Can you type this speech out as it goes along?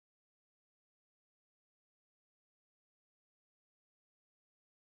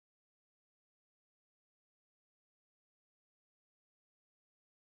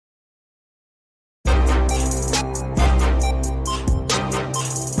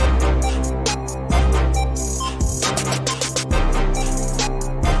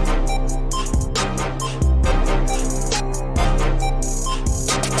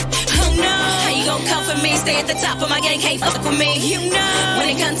top of my game, can't fuck with me. You know, when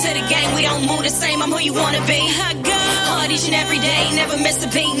it comes to the game, we don't move the same. I'm who you wanna be. I go hard each and every day, never miss a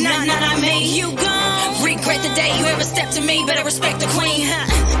beat. Nah, I made you go. Regret the day you ever stepped to me, better respect the queen.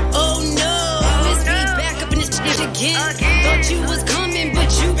 Oh no, it's me back up in this shit again. Thought you was coming,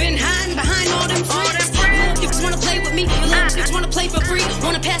 but you been hiding behind all them friends. You just wanna play with me, you little chicks wanna play for free.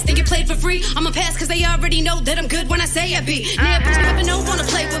 Wanna pass, then get played for free. I'ma pass cause they already know that I'm good when I say I be. Now bitch, you never know, wanna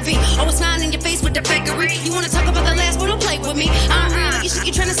play with me. Always smiling in your face with the fakery. You wanna talk about the last, but don't play with me. You shit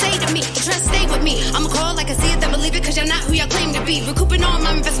you tryna say to me, you tryna stay with me. I'ma call like I see it, then believe it, cause you're not who y'all claim to be. Recouping all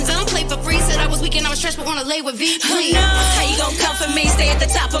my investments, I don't play for free. Said I was weak and I was stressed, but wanna lay with V. No, how you gon' come for me? Stay at the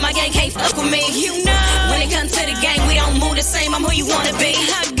top of my game, can't fuck with me. You know, when it comes to the game, we don't move the same. I'm who you wanna be.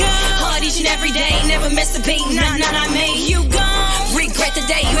 I go hard each and every day, never miss a beat. Nah, I made you go. Regret the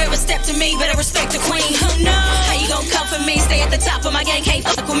day you ever stepped to me, better respect the queen. No, how you gon' come for me? Stay at the top of my game, can't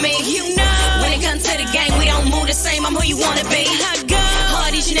fuck with me. You know, when it comes to the game, we don't move the same. I'm who you wanna be. I go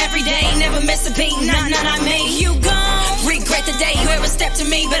hard each and every day, never miss a beat. Nah, I made you go. Regret the day you ever stepped to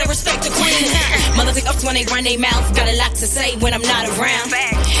me, better respect the queen. Mother take ups when they run their mouth, got a lot to say when I'm not around.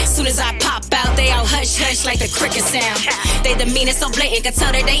 Soon as I pop out, they all hush hush like the cricket sound. They the meanest, so blatant, can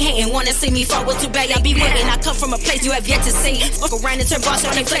tell that they hating. Wanna see me fall, well too bad, y'all be waiting. I come from a place you have yet to see. Fuck around and turn boss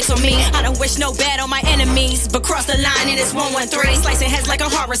on they flex on me. I don't wish no bad on my enemies, but cross the line and it's 113. Slicing heads like a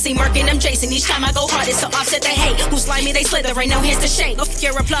horror scene, murking them Jason. Each time I go hard, it's to offset they hate. Who slimy, they slither, ain't no hands to shake.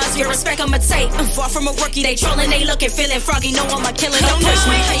 Your applause, your respect, I'ma take. I'm far from a rookie, they trolling, they looking, feeling froggy. No, I'm a killer, don't push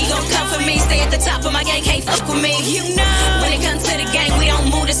me. How you gon' come for me? Stay at the top of my game, can't fuck with me. You know, when it comes to the game, we don't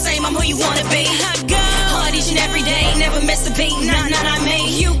move the same. I'm who you wanna be. I go hard each and every day, never miss a beat. Nah, I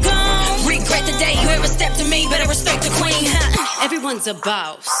made you go. Regret the day you ever stepped to me, better respect the queen. Everyone's a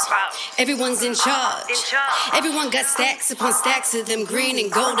boss, everyone's in charge. Everyone got stacks upon stacks of them green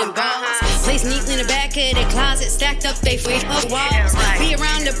and golden balls. Placed neatly in the back of the closet, stacked up they feet up walls. Be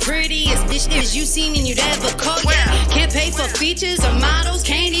around the prettiest bitches you seen and you'd ever call. Yeah, can't pay for features or models,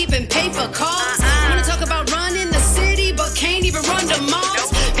 can't even pay for cars. Wanna talk about running the city, but can't even run the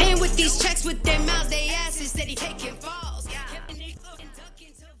malls. Paying with these checks with their mouths, they asses steady taking falls.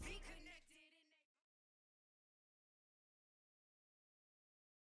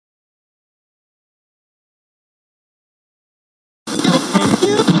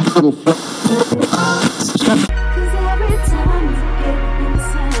 Cause every time you get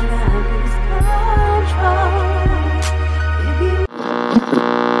inside, I lose control.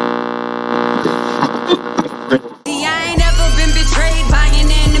 See, I ain't never been betrayed by an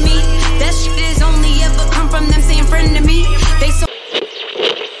enemy. That shit is only ever come from them saying friend to me. They so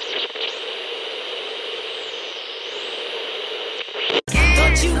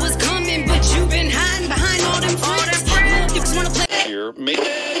thought you was coming, but you been hiding behind all them friends. You just wanna play.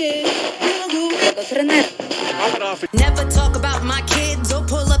 Never talk about my kids or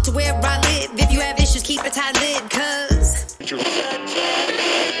pull up to where I live. If you have issues, keep a tight lid, cause Pittsburgh.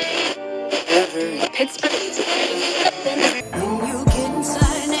 When you get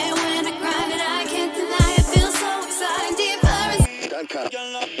inside and when I grind it, I can't deny it. Feels so exciting, deeper.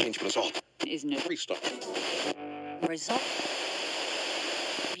 Is no result.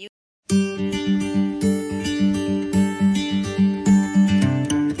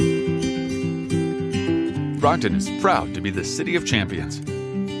 Brockton is proud to be the city of champions.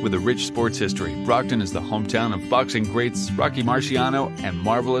 With a rich sports history, Brockton is the hometown of boxing greats Rocky Marciano and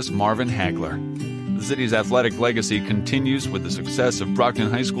marvelous Marvin Hagler. The city's athletic legacy continues with the success of Brockton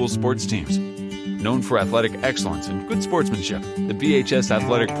High School sports teams. Known for athletic excellence and good sportsmanship, the BHS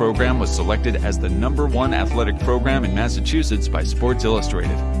athletic program was selected as the #1 athletic program in Massachusetts by Sports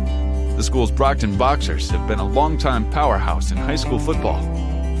Illustrated. The school's Brockton Boxers have been a longtime powerhouse in high school football.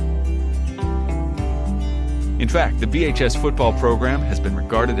 In fact, the BHS football program has been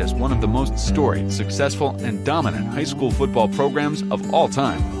regarded as one of the most storied, successful, and dominant high school football programs of all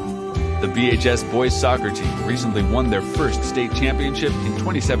time. The BHS boys soccer team recently won their first state championship in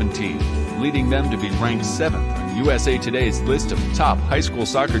 2017, leading them to be ranked 7th on USA Today's list of top high school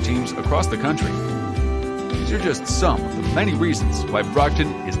soccer teams across the country. These are just some of the many reasons why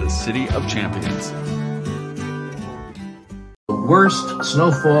Brockton is the city of champions. The worst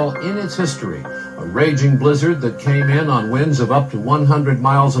snowfall in its history. A raging blizzard that came in on winds of up to 100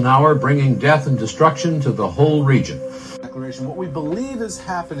 miles an hour, bringing death and destruction to the whole region. What we believe is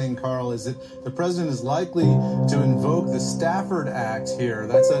happening, Carl, is that the president is likely to invoke the Stafford Act here.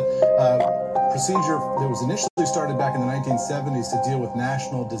 That's a procedure that was initially started back in the 1970s to deal with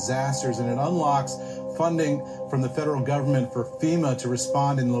national disasters, and it unlocks funding from the federal government for FEMA to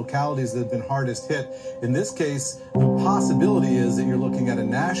respond in localities that have been hardest hit. In this case, the possibility is that you're looking at a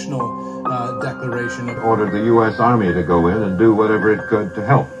national declaration. Ordered the U.S. Army to go in and do whatever it could to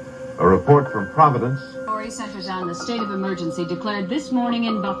help. A report from Providence. Story centers on the state of emergency declared this morning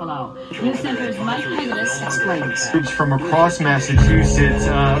in Buffalo. News Center's Mike Pegasus explains. Troops from across Massachusetts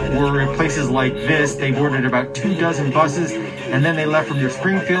were in places like this. They boarded about 24 buses, and then they left from near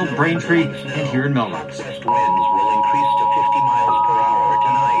Springfield, Braintree, and here in Melrose. Winds will increase to 50 miles per hour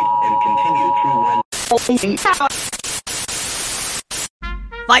tonight and continue through Wednesday.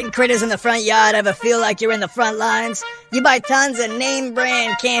 Fighting critters in the front yard ever feel like you're in the front lines? You buy tons of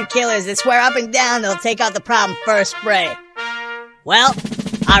name-brand canned killers that swear up and down they'll take out the problem first spray. Well,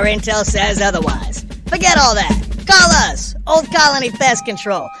 our intel says otherwise. Forget all that. Call us, Old Colony Pest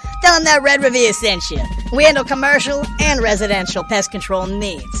Control. Tell them that Red Revere sent you. We handle commercial and residential pest control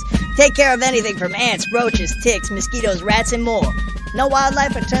needs. Take care of anything from ants, roaches, ticks, mosquitoes, rats, and more. No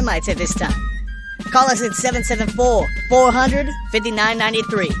wildlife or termites at this time. Call us at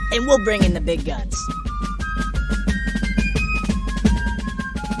 774-400-5993, and we'll bring in the big guns.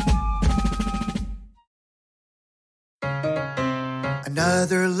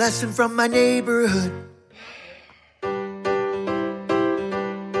 Another lesson from my neighborhood. Do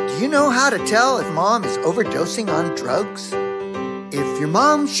you know how to tell if mom is overdosing on drugs? If your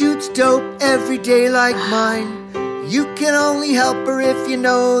mom shoots dope every day like mine, you can only help her if you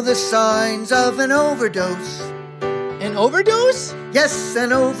know the signs of an overdose. An overdose? Yes,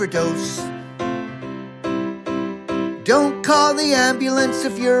 an overdose. Don't call the ambulance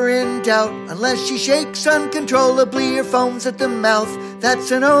if you're in doubt, unless she shakes uncontrollably or foams at the mouth.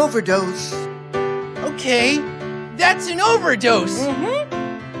 That's an overdose. Okay, that's an overdose.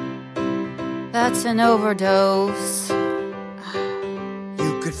 That's an overdose.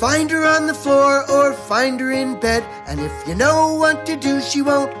 You could find her on the floor or find her in bed, and if you know what to do, she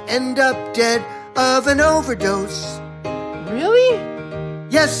won't end up dead of an overdose. Really?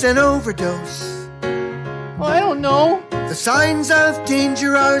 Yes, an overdose. Well, I don't know. The signs of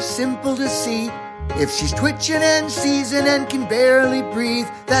danger are simple to see. If she's twitching and seizing and can barely breathe,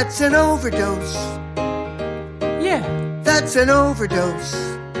 that's an overdose. Yeah. That's an overdose.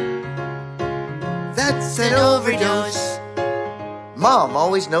 That's an overdose. Mom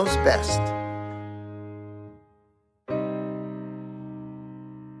always knows best.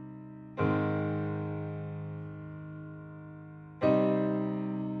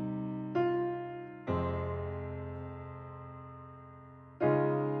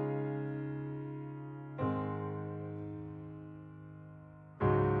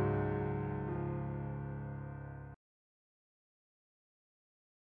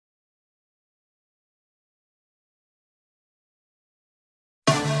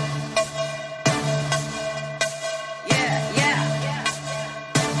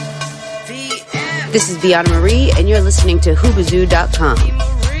 This is Veana Marie, and you're listening to Hoobazoo.com.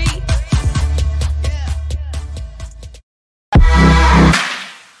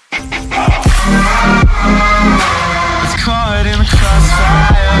 It's caught in the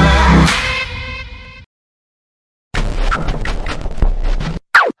crossfire.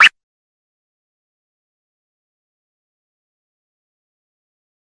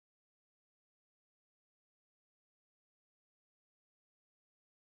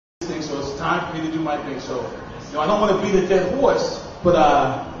 So it's time for me to do my thing. So, I don't want to beat a dead horse, but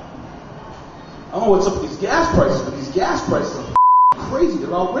I don't know what's up with these gas prices, but these gas prices are crazy.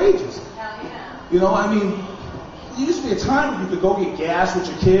 They're outrageous. I mean, there used to be a time when you could go get gas with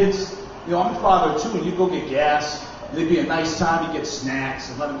your kids. I'm a father too, and you go get gas. It'd be a nice time. You get snacks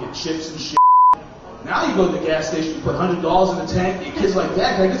and let them get chips and shit. Now you go to the gas station, you put $100 in the tank. Your kids like,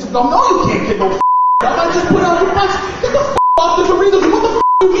 Dad, can I get some? No, you can't get no. I might just put out your bucks. Get the off the Doritos. What the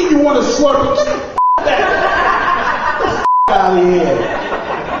you mean you want to slurp it? Get the out of here.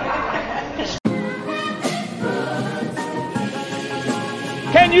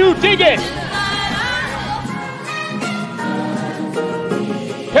 Can you dig it?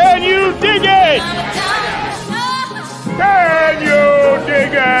 Can you dig it? Can you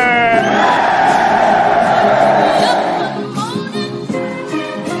dig it?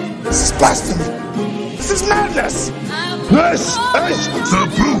 This is blasphemy. This is madness. This is the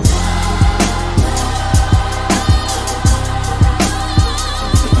proof.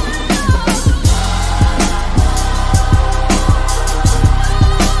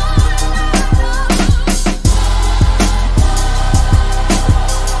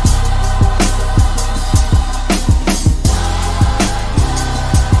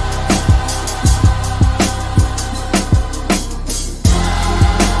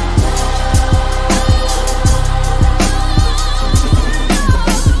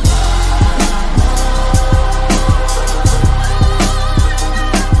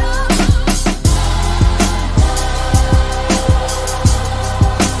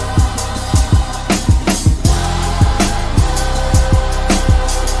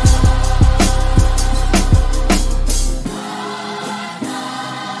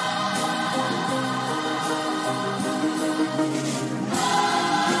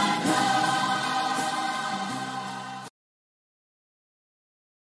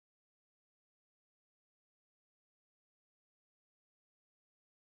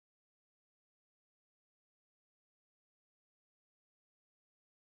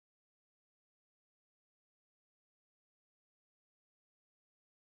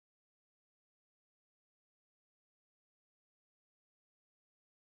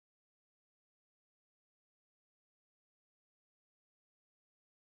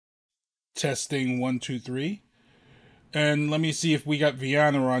 Testing 1, 2, 3. And let me see if we got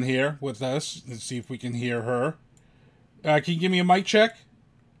Veana on here with us. Let's see if we can hear her. Can you give me a mic check?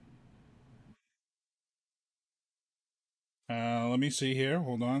 Let me see here.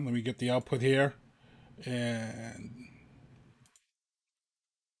 Hold on. Let me get the output here. And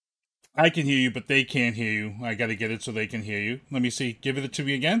I can hear you, but they can't hear you. I got to get it so they can hear you. Let me see. Give it to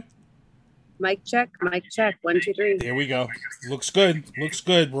me again. Mic check. 1, 2, 3. There we go. Looks good.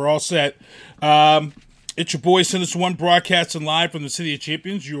 We're all set. It's your boy, Sinister One, broadcasting live from the City of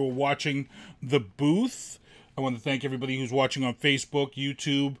Champions. You are watching The Booth. I want to thank everybody who's watching on Facebook,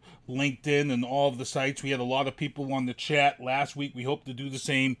 YouTube, LinkedIn, and all of the sites. We had a lot of people on the chat last week. We hope to do the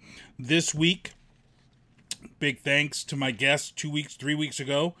same this week. Big thanks to my guests 3 weeks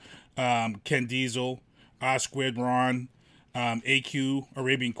ago. Ken Diesel, R Squared Ron, AQ,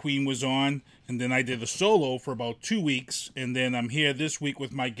 Arabian Queen was on, and then I did a solo for about 2 weeks, and then I'm here this week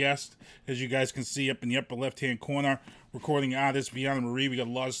with my guest, as you guys can see up in the upper left-hand corner, recording artist Veana Marie. We got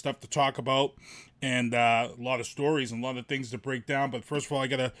a lot of stuff to talk about, and a lot of stories and a lot of things to break down, but first of all, I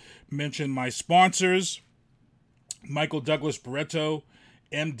got to mention my sponsors, Michael Douglas Barreto,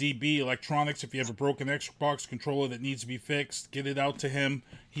 MDB Electronics. If you have a broken Xbox controller that needs to be fixed, get it out to him.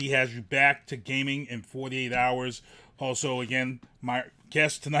 He has you back to gaming in 48 hours. Also, again, my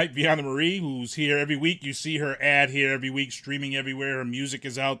guest tonight, Veana Marie, who's here every week. You see her ad here every week, streaming everywhere. Her music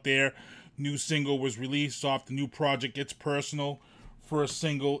is out there. New single was released off the new project, It's Personal. First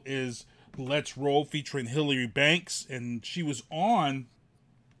single is Let's Roll, featuring Hillary Banks. And she was on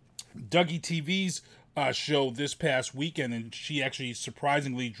Dougie TV's show this past weekend, and she actually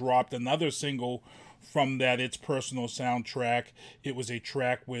surprisingly dropped another single from that It's Personal soundtrack. It was a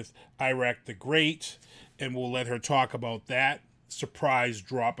track with Iraq the Great, and we'll let her talk about that surprise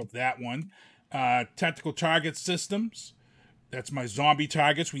drop of that one. Tactical Target Systems. That's my zombie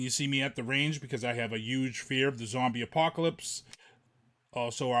targets when you see me at the range, because I have a huge fear of the zombie apocalypse.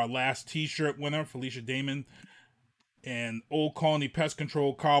 Also, our last t-shirt winner, Felicia Damon, and Old Colony Pest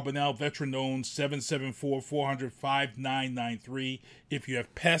Control, Carl Bonnell, veteran-owned, 774-400-5993. If you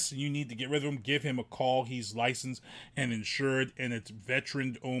have pests and you need to get rid of them, give him a call. He's licensed and insured, and it's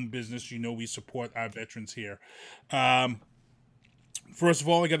veteran-owned business. You know we support our veterans here. First of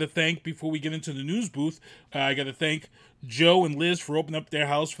all, I got to thank, before we get into the news booth, I got to thank Joe and Liz for opening up their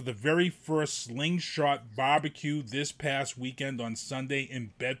house for the very first Slingshot barbecue this past weekend on Sunday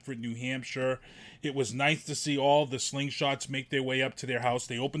in Bedford, New Hampshire. It was nice to see all the Slingshots make their way up to their house.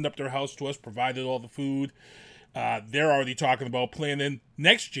 They opened up their house to us, provided all the food. They're already talking about planning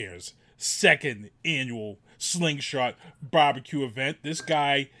next year's second annual Slingshot barbecue event. This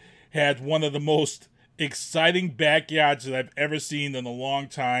guy had one of the most exciting backyards that I've ever seen in a long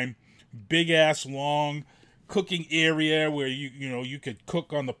time. Big ass long cooking area where you could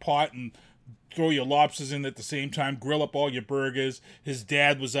cook on the pot and throw your lobsters in at the same time, grill up all your burgers. His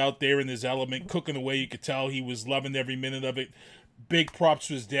dad was out there in his element cooking away. You could tell he was loving every minute of it. Big props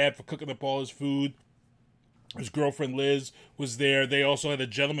to his dad for cooking up all his food. His girlfriend Liz was there. They also had a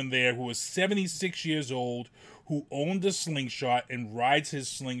gentleman there who was 76 years old, who owned a Slingshot and rides his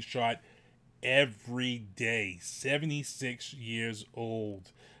Slingshot every day. 76 years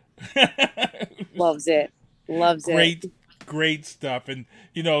old. Loves it. Great stuff. And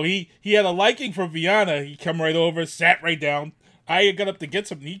he had a liking for Veana. He come right over, sat right down. I got up to get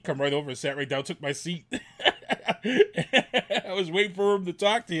something. He come right over, sat right down, took my seat. I was waiting for him to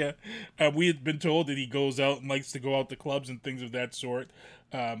talk to you. We had been told that he goes out and likes to go out to clubs and things of that sort.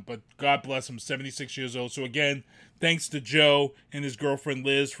 But God bless him, 76 years old. So again, thanks to Joe and his girlfriend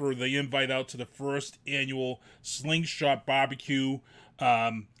Liz for the invite out to the first annual Slingshot barbecue.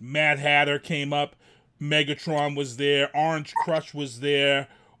 Mad Hatter came up. Megatron was there. Orange Crush was there.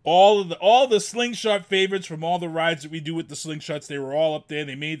 All the Slingshot favorites from all the rides that we do with the Slingshots, they were all up there.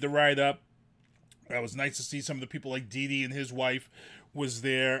 They made the ride up. It was nice to see some of the people like Dee and his wife was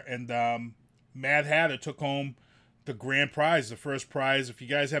there. And Mad Hatter took home the grand prize, the first prize. If you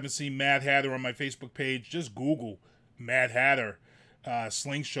guys haven't seen Mad Hatter on my Facebook page, just Google Mad Hatter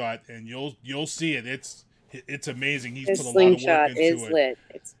Slingshot, and you'll see it. It's amazing. He's put a lot of work into it. Slingshot is lit.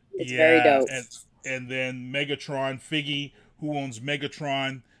 It's very dope. And then Megatron, Figgy, who owns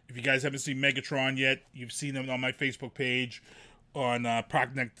Megatron. If you guys haven't seen Megatron yet, you've seen him on my Facebook page on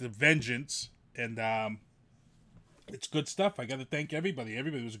Project the Vengeance. And it's good stuff. I got to thank everybody.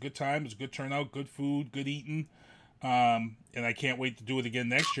 Everybody, it was a good time. It was a good turnout, good food, good eating. And I can't wait to do it again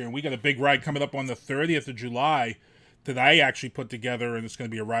next year. And we got a big ride coming up on the 30th of July that I actually put together, and it's going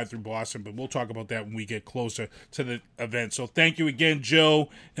to be a ride through Boston, but we'll talk about that when we get closer to the event. So thank you again, Joe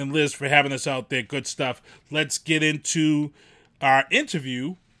and Liz, for having us out there. Good stuff. Let's get into our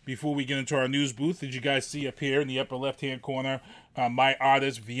interview before we get into our news booth, as you guys see up here in the upper left-hand corner, my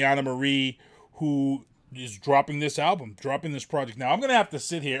artist, Veana Marie, who is dropping this album, dropping this project. Now, I'm going to have to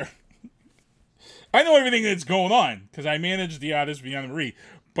sit here. I know everything that's going on because I manage the artist, Veana Marie.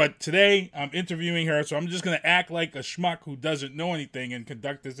 But today, I'm interviewing her, so I'm just going to act like a schmuck who doesn't know anything and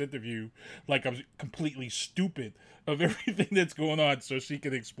conduct this interview like I'm completely stupid of everything that's going on so she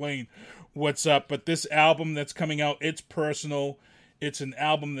can explain what's up. But this album that's coming out, it's personal. It's an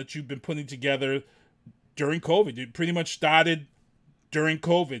album that you've been putting together during COVID. It pretty much started during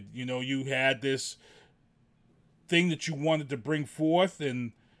COVID. You know, you had this thing that you wanted to bring forth,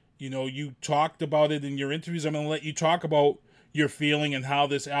 and, you know, you talked about it in your interviews. I'm going to let you talk about your feeling and how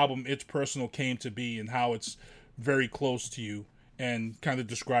this album, It's Personal, came to be and how it's very close to you, and kind of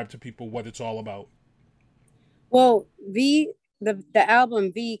describe to people what it's all about. Well, the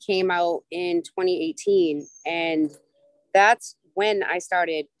album V came out in 2018, and that's when I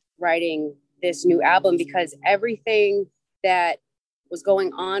started writing this new album, because everything that was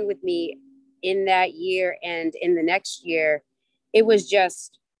going on with me in that year and in the next year, it was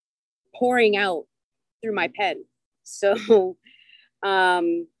just pouring out through my pen. So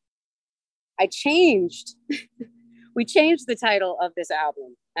I changed, we changed the title of this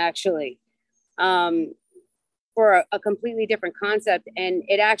album, actually, for a completely different concept. And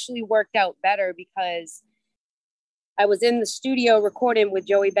it actually worked out better because I was in the studio recording with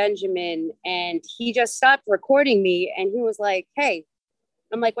Joey Benjamin, and he just stopped recording me, and he was like, "Hey,"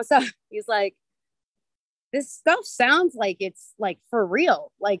 I'm like, "What's up?" He's like, "This stuff sounds like it's like for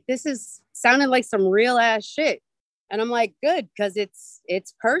real. Like this is sounding like some real ass shit." And I'm like, "Good, because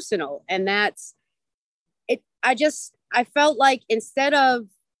it's personal." And that's it. I felt like instead of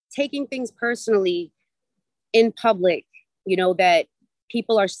taking things personally in public, you know, that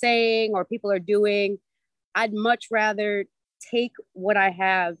people are saying or people are doing, I'd much rather take what I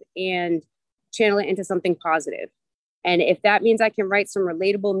have and channel it into something positive. And if that means I can write some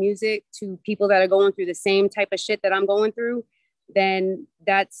relatable music to people that are going through the same type of shit that I'm going through, then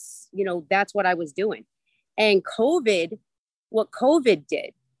that's, you know, that's what I was doing. And what COVID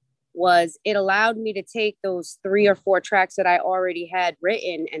did was it allowed me to take those 3 or 4 tracks that I already had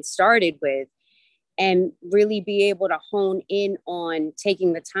written and started with, and really be able to hone in on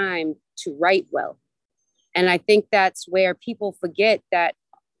taking the time to write well. And I think that's where people forget that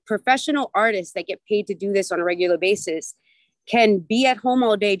professional artists that get paid to do this on a regular basis can be at home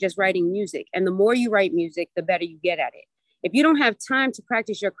all day just writing music. And the more you write music, the better you get at it. If you don't have time to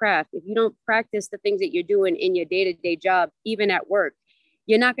practice your craft, if you don't practice the things that you're doing in your day-to-day job, even at work,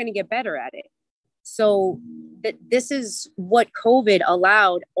 you're not going to get better at it. So this is what COVID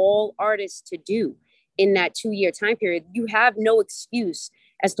allowed all artists to do in that 2-year time period. You have no excuse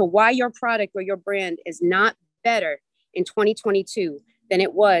as to why your product or your brand is not better in 2022 than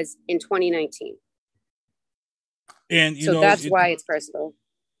it was in 2019. And so that's why it's personal.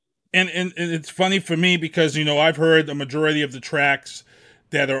 And it's funny for me because, you know, I've heard a majority of the tracks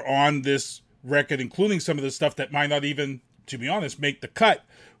that are on this record, including some of the stuff that might not even, to be honest, make the cut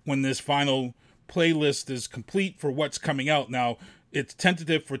when this final playlist is complete for what's coming out. Now, it's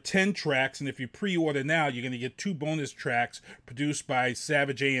tentative for 10 tracks, and if you pre-order now, you're going to get 2 bonus tracks produced by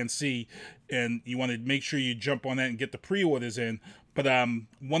Savage ANC, and you want to make sure you jump on that and get the pre-orders in. But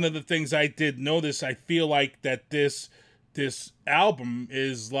one of the things I did notice, I feel like that this album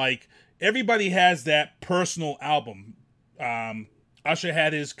is like, everybody has that personal album. Usher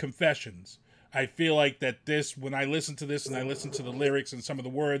had his Confessions. I feel like that this, when I listen to this and I listen to the lyrics and some of the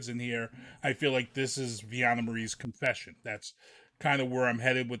words in here, I feel like this is Veana Marie's confession. That's kind of where I'm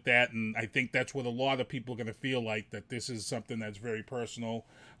headed with that, and I think that's what a lot of people are going to feel like, that this is something that's very personal.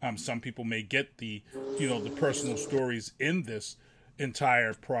 Some people may get the personal stories in this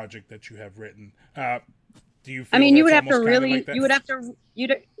entire project that you have written. Do you feel, I mean, you would have to really, like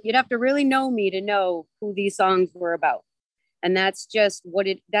you'd have to really know me to know who these songs were about. And that's just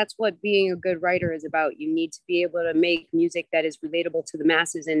that's what being a good writer is about. You need to be able to make music that is relatable to the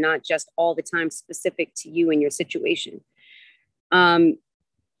masses and not just all the time specific to you and your situation.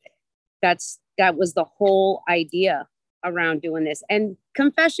 That was the whole idea around doing this. And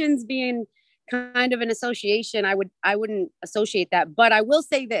Confessions being kind of an association, I wouldn't associate that. But I will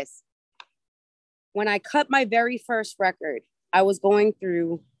say this. When I cut my very first record, I was going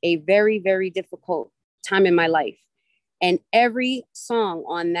through a very, very difficult time in my life. And every song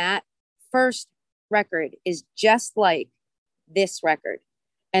on that first record is just like this record.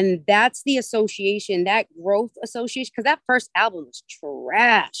 And that's the association, that growth association, because that first album was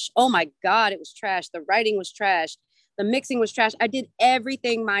trash. Oh my God, it was trash. The writing was trash. The mixing was trash. I did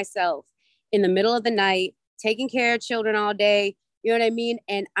everything myself in the middle of the night, taking care of children all day, You know what I mean?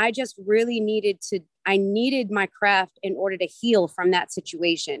 And I just really I needed my craft in order to heal from that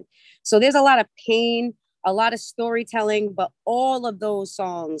situation. So there's a lot of pain, a lot of storytelling, but all of those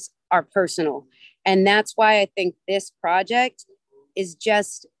songs are personal. And that's why I think this project is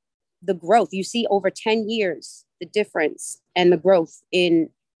just the growth. You see over 10 years, the difference and the growth in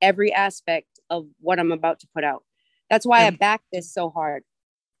every aspect of what I'm about to put out. That's why I backed this so hard.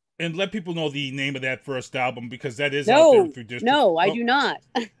 And let people know the name of that first album, because that is out there through district. No, I do not.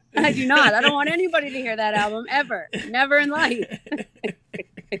 I do not. I don't want anybody to hear that album ever. Never in life.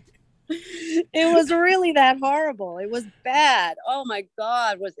 It was really that horrible. It was bad. Oh my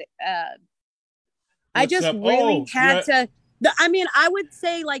God, was it bad? I just really had to. I mean, I would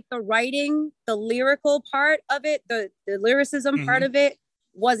say like the writing, the lyrical part of it, the lyricism part of it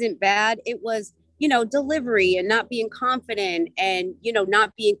wasn't bad. It was, delivery and not being confident and,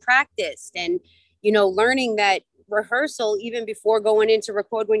 not being practiced and, learning that rehearsal, even before going in to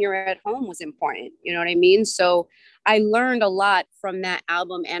record when you're at home, was important. You know what I mean? So I learned a lot from that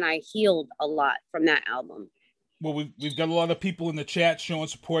album and I healed a lot from that album. Well, we've got a lot of people in the chat showing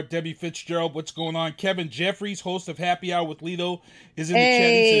support. Debbie Fitzgerald, what's going on? Kevin Jeffries, host of Happy Hour with Lito, is in the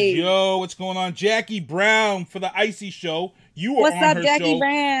chat. He says, yo, what's going on? Jackie Brown for the Icy Show. You were on her show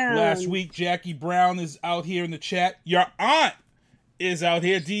last week. Jackie Brown is out here in the chat. Your aunt is out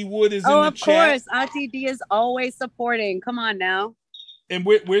here. D Wood is in the chat. Oh, of course. Auntie D is always supporting. Come on now. And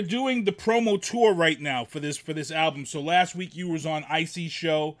we're doing the promo tour right now for this album. So last week you was on Icy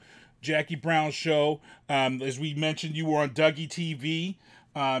Show, Jackie Brown's show. As we mentioned, you were on Dougie TV.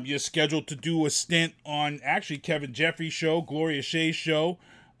 You're scheduled to do a stint on actually Kevin Jeffries' show, Gloria Shea's show.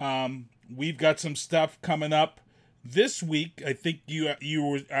 We've got some stuff coming up this week. I think you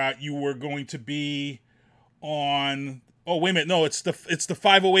were going to be on. Oh wait a minute, no, it's the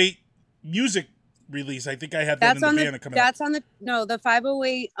 508 music release. I think I had that in the Veana coming up. That's on the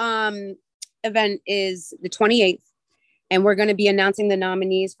 508 event is the 28th. And we're going to be announcing the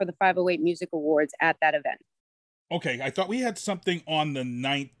nominees for the 508 Music Awards at that event. Okay, I thought we had something on the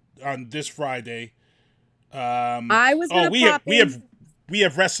 9th, on this Friday. I was going to pop in. We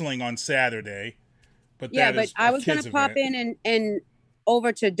have wrestling on Saturday, but I was going to pop in and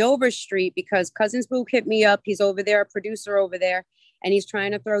over to Dover Street because Cousin Spook hit me up. He's over there, a producer over there, and he's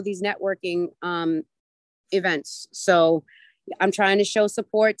trying to throw these networking events. So I'm trying to show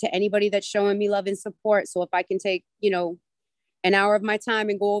support to anybody that's showing me love and support. So if I can take, an hour of my time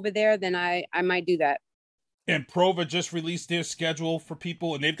and go over there, then I might do that. And Prova just released their schedule for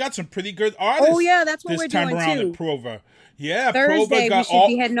people, and they've got some pretty good artists. Oh yeah, that's what this we're time doing around too. At Prova. Yeah, Thursday Prova we should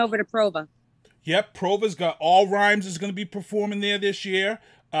be heading over to Prova. Yep, Prova's got All Rhymes is going to be performing there this year.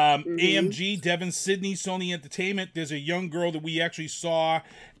 AMG, Devin Sidney, Sony Entertainment. There's a young girl that we actually saw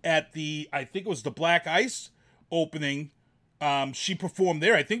at I think it was the Black Ice opening. She performed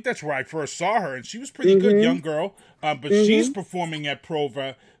there. I think that's where I first saw her, and she was pretty good, young girl. But she's performing at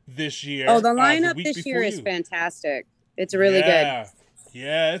Prova this year. Oh, the lineup this year is fantastic. It's really good.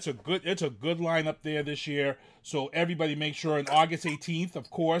 Yeah, it's a good lineup there this year. So everybody make sure on August 18th, of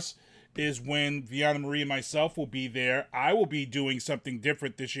course, is when Veana Marie and myself will be there. I will be doing something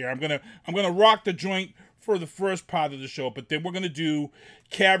different this year. I'm gonna rock the joint for the first part of the show, but then we're gonna do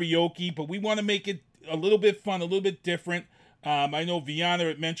karaoke, but we want to make it a little bit fun, a little bit different. I know Veana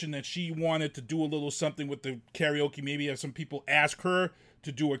had mentioned that she wanted to do a little something with the karaoke, maybe have some people ask her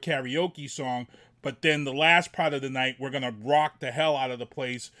to do a karaoke song, but then the last part of the night, we're going to rock the hell out of the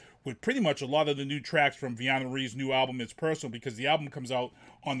place with pretty much a lot of the new tracks from Veana Marie's new album, It's Personal, because the album comes out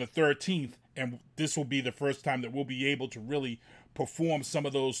on the 13th, and this will be the first time that we'll be able to really perform some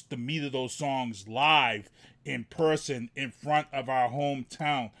of the meat of those songs live in person in front of our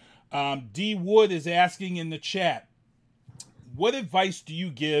hometown. D Wood is asking in the chat, what advice do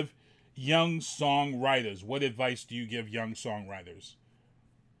you give young songwriters?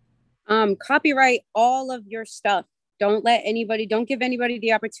 Copyright all of your stuff. Don't give anybody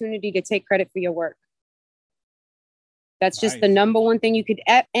the opportunity to take credit for your work. That's just the number one thing you could,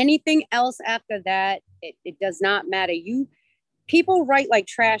 anything else after that, it does not matter. People write like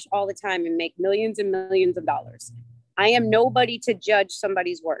trash all the time and make millions and millions of dollars. I am nobody to judge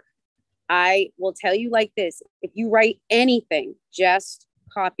somebody's work. I will tell you like this, if you write anything, just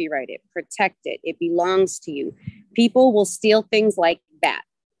copyright it, protect it. It belongs to you. People will steal things like that.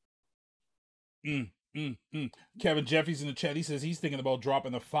 Kevin Jeffries in the chat, he says he's thinking about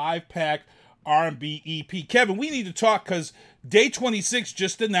dropping a 5-pack R&B EP. Kevin, we need to talk because Day 26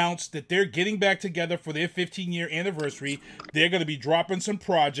 just announced that they're getting back together for their 15-year anniversary. They're going to be dropping some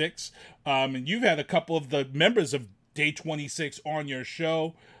projects. And you've had a couple of the members of Day 26 on your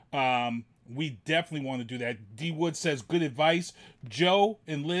show. We definitely want to do that. D Wood says good advice. Joe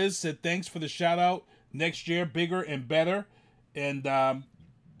and Liz said thanks for the shout out. Next year, bigger and better. And thank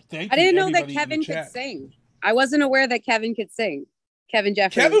you. I didn't know that everybody in the Kevin could chat. sing. I wasn't aware that Kevin could sing. Kevin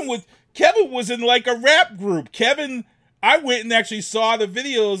Jeffries. Kevin was in like a rap group. Kevin, I went and actually saw the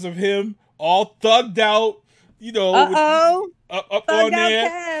videos of him all thugged out, you know, up on there.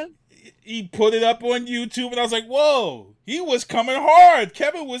 Kev. He put it up on YouTube, and I was like, "Whoa, he was coming hard."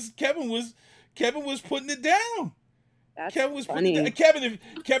 Kevin was putting it down. That's Kevin was funny. putting it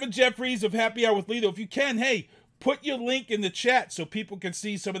down. Kevin Jeffries of Happy Hour with Lito, if you can, hey, put your link in the chat so people can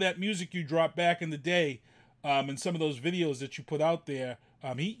see some of that music you dropped back in the day, and some of those videos that you put out there.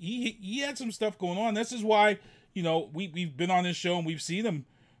 He had some stuff going on. This is why, you know, we've been on this show and we've seen him.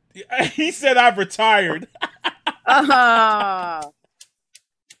 He said, "I've retired."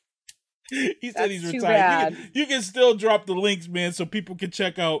 He said he's retired. You can still drop the links, man, so people can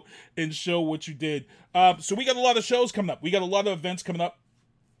check out and show what you did. So we got a lot of shows coming up. We got a lot of events coming up.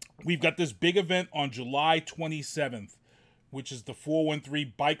 We've got this big event on July 27th, which is the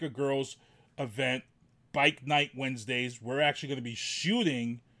 413 Biker Girls event, Bike Night Wednesdays. We're actually going to be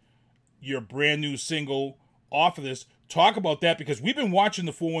shooting your brand new single off of this. Talk about that, because we've been watching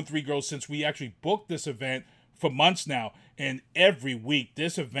the 413 Girls since we actually booked this event for months now, and every week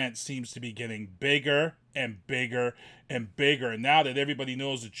this event seems to be getting bigger and bigger and bigger. And now that everybody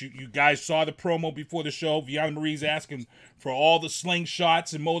knows that you guys saw the promo before the show, Veana Marie's asking for all the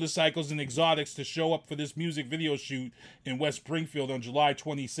slingshots and motorcycles and exotics to show up for this music video shoot in West Springfield on July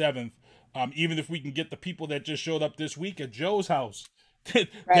 27th. Even if we can get the people that just showed up this week at Joe's house,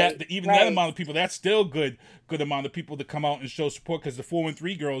 that amount of people, that's still good amount of people to come out and show support, because the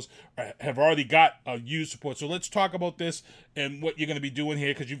 413 Girls have already got a huge support. So let's talk about this and what you're going to be doing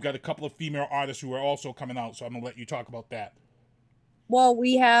here, because you've got a couple of female artists who are also coming out. So I'm going to let you talk about that. Well,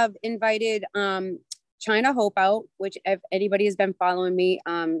 we have invited China Hope out, which if anybody has been following me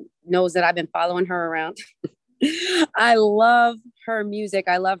knows that I've been following her around. I love her music.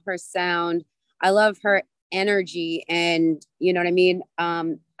 I love her sound. I love her energy, and you know what I mean?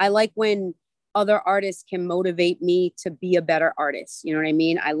 I like when other artists can motivate me to be a better artist. You know what I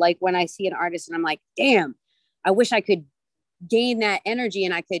mean? I like when I see an artist and I'm like, damn, I wish I could gain that energy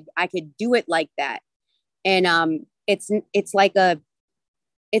and I could do it like that. And it's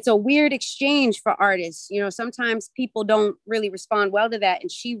a weird exchange for artists. You know, sometimes people don't really respond well to that. And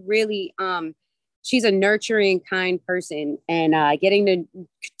she really, she's a nurturing, kind person, and getting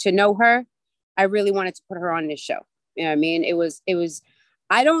to know her, I really wanted to put her on this show. You know what I mean? It was,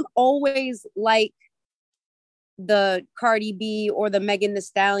 I don't always like the Cardi B or the Megan Thee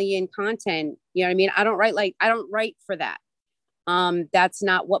Stallion content. You know what I mean? I don't write for that. That's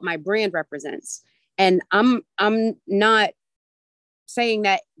not what my brand represents. And I'm not saying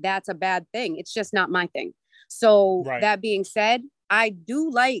that that's a bad thing. It's just not my thing. So That being said, I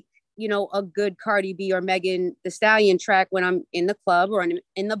do like, you know, a good Cardi B or Megan Thee Stallion track when I'm in the club or I'm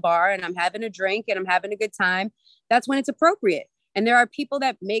in the bar and I'm having a drink and I'm having a good time. That's when it's appropriate. And there are people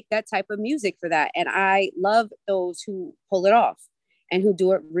that make that type of music for that. And I love those who pull it off and who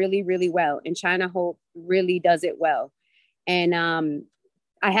do it really, really well. And China Hope really does it well. And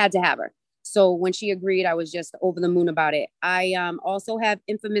I had to have her. So when she agreed, I was just over the moon about it. I also have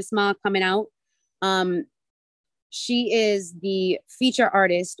Infamous Ma coming out. She is the feature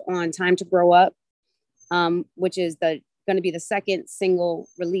artist on Time to Grow Up, which is going to be the second single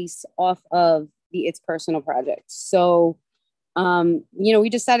release off of the It's Personal project. So, you know, we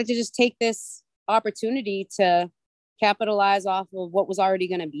decided to just take this opportunity to capitalize off of what was already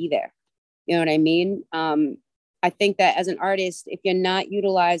going to be there. You know what I mean? I think that as an artist, if you're not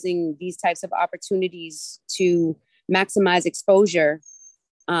utilizing these types of opportunities to maximize exposure,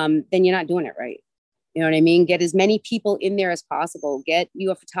 then you're not doing it right. You know what I mean? Get as many people in there as possible. Get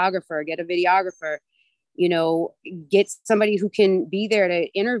you a photographer, get a videographer, you know, get somebody who can be there to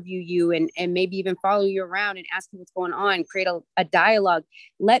interview you and maybe even follow you around and ask you what's going on, create a dialogue.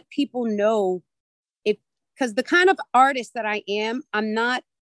 Let people know because the kind of artist that I am,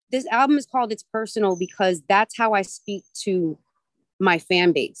 this album is called It's Personal because that's how I speak to my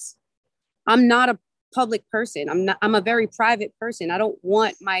fan base. I'm not a public person. I'm a very private person. I don't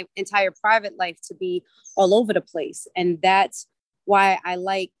want my entire private life to be all over the place. And that's why I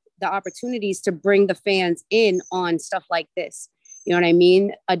like the opportunities to bring the fans in on stuff like this. You know what I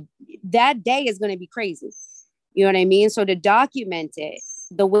mean? That day is going to be crazy. You know what I mean? So to document it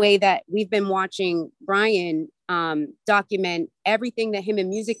the way that we've been watching Brian document everything that him and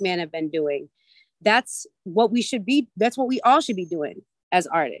Music Man have been doing, that's what we should be. That's what we all should be doing as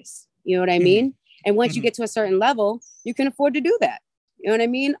artists. You know what I mean? And once you get to a certain level, you can afford to do that. You know what I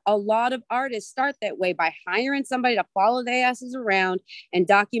mean? A lot of artists start that way by hiring somebody to follow their asses around and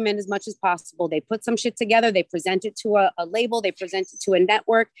document as much as possible. They put some shit together, they present it to a label, they present it to a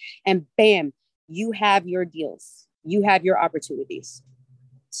network, and bam, you have your deals. You have your opportunities.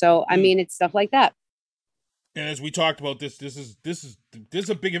 So, I mean, it's stuff like that. And as we talked about this is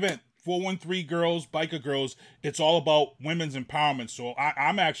a big event. 413 girls, biker girls. It's all about women's empowerment. So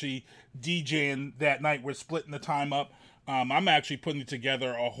I'm actually DJing that night. We're splitting the time up. I'm actually putting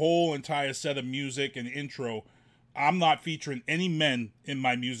together a whole entire set of music and intro. I'm not featuring any men in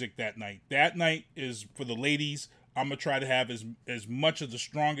my music that night. That night is for the ladies. I'm going to try to have as much of the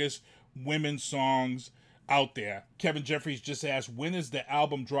strongest women's songs out there. Kevin Jeffries just asked, when is the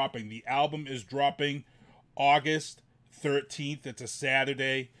album dropping? The album is dropping August 13th. It's a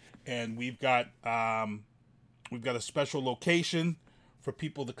Saturday. And we've got a special location for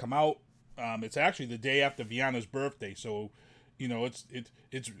people to come out. It's actually the day after Veana's birthday, so it's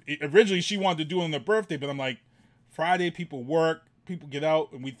originally she wanted to do it on her birthday, but I'm like, Friday people work, people get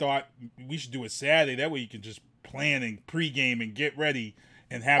out, and we thought we should do it Saturday. That way you can just plan and pregame and get ready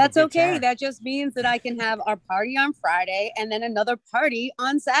and have. That's a good okay. time. That just means that I can have our party on Friday and then another party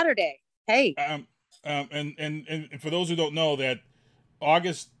on Saturday. Hey. And for those who don't know, that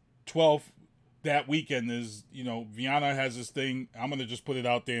August 12th. That weekend is, Veana has this thing. I'm gonna just put it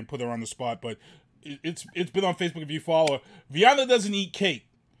out there and put her on the spot, but it's been on Facebook if you follow her. Veana doesn't eat cake.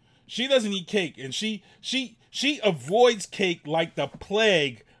 She doesn't eat cake, and she avoids cake like the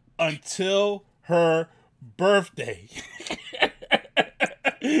plague until her birthday.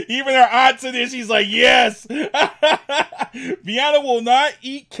 Even her aunt's in there. She's like, yes. Veana will not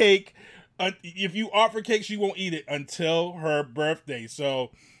eat cake. If you offer cake, she won't eat it until her birthday. So.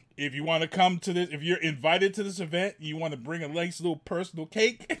 If you want to come to this, if you're invited to this event, you want to bring a nice little personal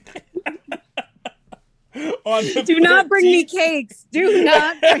cake. Do not bring me cakes. Do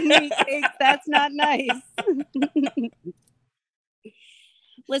not bring me cakes. That's not nice.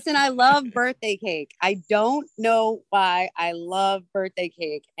 Listen, I love birthday cake. I don't know why I love birthday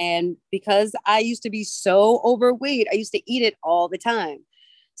cake. And because I used to be so overweight, I used to eat it all the time.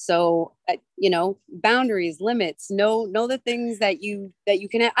 So, boundaries, limits, know the things that you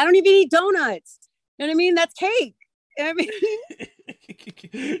can have. I don't even eat donuts. You know what I mean? That's cake. You know what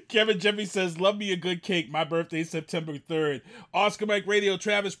I mean? Kevin Jeffrey says, love me a good cake. My birthday is September 3rd. Oscar Mike Radio,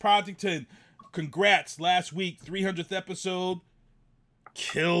 Travis Partington. Congrats. Last week, 300th episode.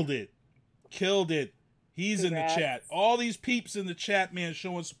 Killed it. He's Congrats. In the chat. All these peeps in the chat, man,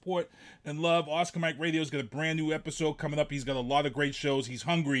 showing support and love. Oscar Mike Radio's got a brand new episode coming up. He's got a lot of great shows. He's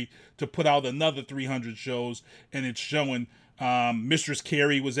hungry to put out another 300 shows, and it's showing. Mistress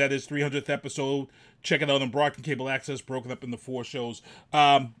Carey was at his 300th episode. Check it out on Broadcast Cable Access, broken up into 4 shows.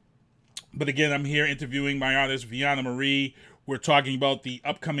 But again, I'm here interviewing my artist, Veana Marie. We're talking about the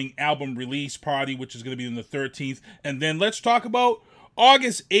upcoming album release party, which is going to be on the 13th. And then let's talk about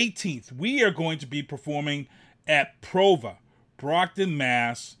August 18th, we are going to be performing at Prova, Brockton,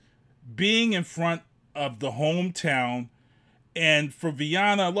 Mass, being in front of the hometown. And for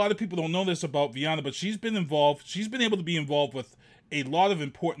Veana, a lot of people don't know this about Veana, but she's been involved. She's been able to be involved with a lot of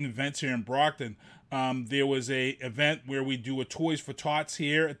important events here in Brockton. There was a event where we do a Toys for Tots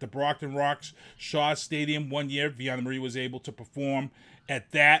here at the Brockton Rocks Shaw Stadium one year. Veana Marie was able to perform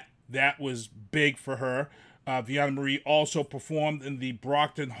at that. That was big for her. Veana Marie also performed in the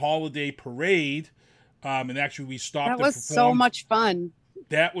Brockton Holiday Parade, and actually we stopped. That was so much fun.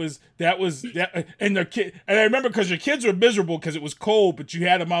 That was, and the kid, and I remember because your kids were miserable because it was cold, but you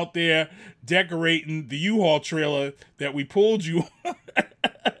had them out there decorating the U-Haul trailer that we pulled you,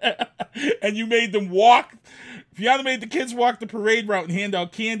 and you made them walk. Veana made the kids walk the parade route and hand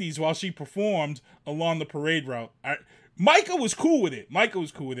out candies while she performed along the parade route. Micah was cool with it,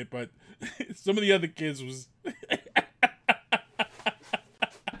 but some of the other kids was.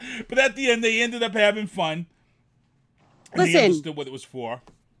 But at the end, they ended up having fun. Listen, they understood what it was for.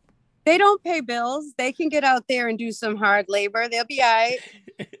 They don't pay bills. They can get out there and do some hard labor. They'll be all right.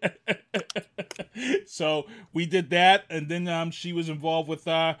 So we did that, and then she was involved with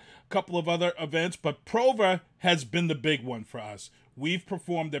a couple of other events. But Prova has been the big one for us. We've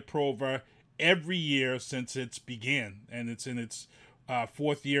performed at Prova every year since it's began, and it's in its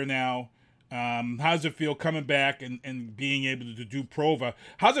 4th year now. How does it feel coming back and being able to do Prova?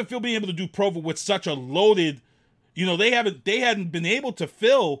 How does it feel being able to do Prova with such a loaded, they hadn't been able to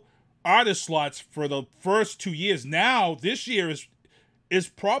fill artist slots for the first 2 years. Now this year is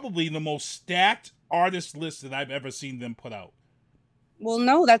probably the most stacked artist list that I've ever seen them put out. Well,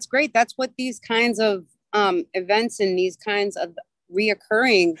 no, that's great. That's what these kinds of events and these kinds of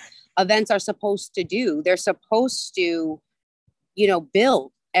reoccurring events are supposed to do. They're supposed to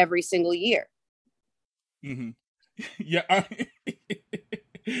build every single year. Mm-hmm. Yeah.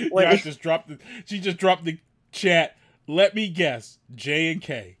 Yeah, she just dropped the chat. Let me guess, J and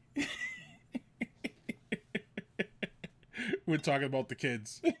K. We're talking about the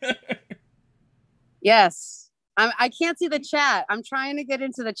kids. Yes. I can't see the chat. I'm trying to get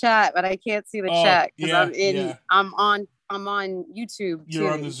into the chat, but I can't see the chat because I'm on YouTube.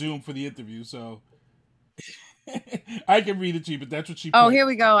 You're on the Zoom for the interview, so I can read it to you, but that's what she put. Oh, here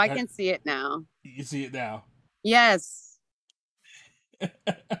we go. I can see it now. You see it now. Yes.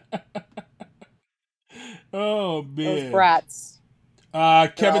 Oh man. Those brats.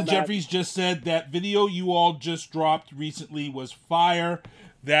 Kevin Jeffries just said that video you all just dropped recently was fire.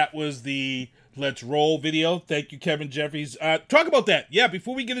 That was the Let's Roll video. Thank you, Kevin Jeffries. Talk about that. Yeah,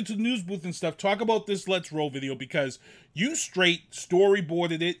 before we get into the news booth and stuff, talk about this Let's Roll video because you straight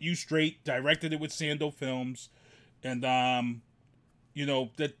storyboarded it. You straight directed it with Sando Films. And, that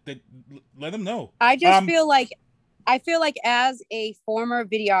let them know. I just feel like as a former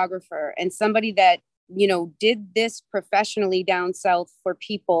videographer and somebody that, did this professionally down south for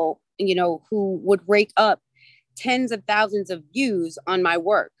people, who would rake up tens of thousands of views on my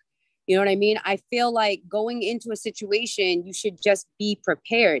work. You know what I mean? I feel like going into a situation, you should just be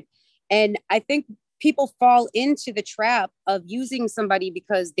prepared. And I think people fall into the trap of using somebody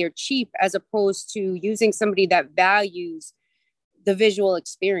because they're cheap as opposed to using somebody that values the visual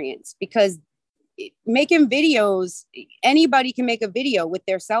experience. Because making videos, anybody can make a video with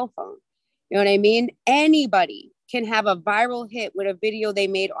their cell phone. You know what I mean? Anybody can have a viral hit with a video they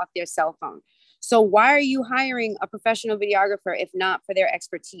made off their cell phone. So why are you hiring a professional videographer if not for their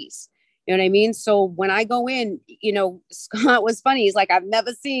expertise? You know what I mean? So when I go in, Scott was funny. He's like, I've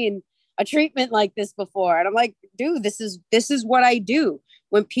never seen a treatment like this before. And I'm like, dude, this is what I do.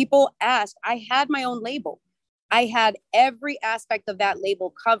 When people ask, I had my own label. I had every aspect of that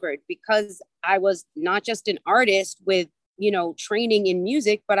label covered because I was not just an artist with, training in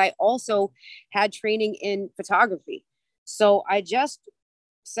music, but I also had training in photography. So I just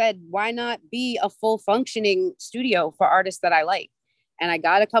said, why not be a full functioning studio for artists that I like? And I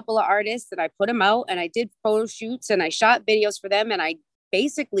got a couple of artists and I put them out and I did photo shoots and I shot videos for them. And I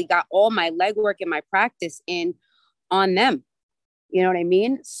basically got all my legwork and my practice in on them. You know what I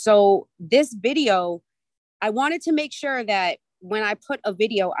mean? So this video, I wanted to make sure that when I put a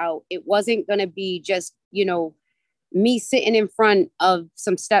video out, it wasn't going to be just, me sitting in front of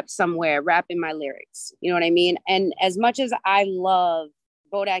some steps somewhere, rapping my lyrics. You know what I mean? And as much as I love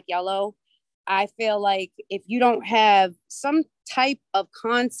Bodak Yellow, I feel like if you don't have some type of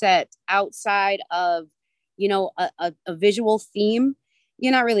concept outside of, a visual theme,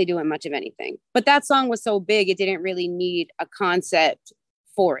 you're not really doing much of anything. But that song was so big, it didn't really need a concept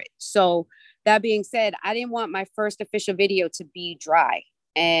for it. So that being said, I didn't want my first official video to be dry.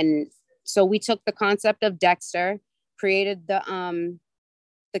 And so we took the concept of Dexter, created the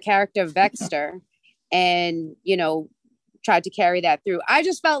character Vexter, and, tried to carry that through. I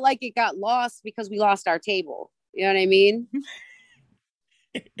just felt like it got lost because we lost our table. You know what I mean?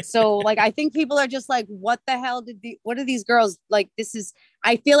 So I think people are just like, what the hell what are these girls like?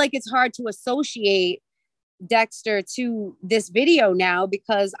 I feel like it's hard to associate Dexter to this video now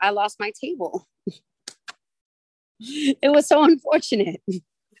because I lost my table. It was so unfortunate.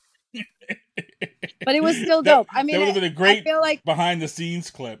 But it was still dope. I mean, that would have been a great I feel like behind the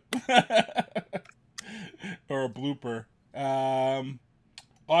scenes clip or a blooper.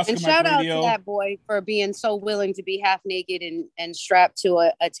 Oscar and shout out Radio. to that boy for being so willing to be half naked and strapped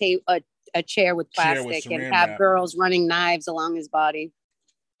to a chair with plastic and have girls running knives along his body.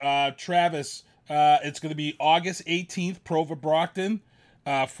 Travis, it's going to be August 18th, Provo Brockton,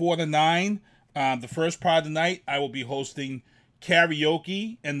 4 to 9. The first part of the night, I will be hosting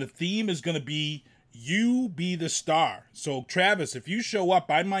karaoke, and the theme is going to be You Be the Star. So, Travis, if you show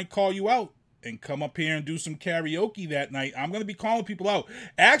up, I might call you out and come up here and do some karaoke that night. I'm going to be calling people out.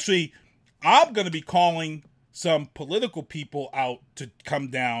 Actually, I'm going to be calling some political people out to come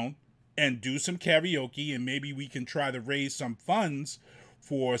down and do some karaoke, and maybe we can try to raise some funds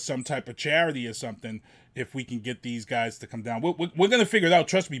for some type of charity or something if we can get these guys to come down. We're going to figure it out,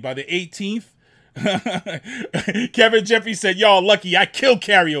 trust me, by the 18th. Kevin Jeffrey said, y'all lucky I killed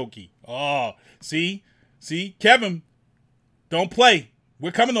karaoke. Oh, see, Kevin, don't play.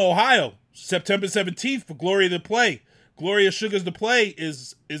 We're coming to Ohio September 17th for Gloria to Play. Gloria Sugars to Play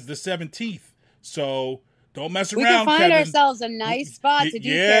is the 17th. So don't mess around, Kevin. We can find Kevin. ourselves a nice spot to do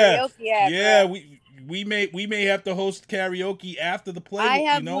karaoke at. Yeah, we may have to host karaoke after the play. I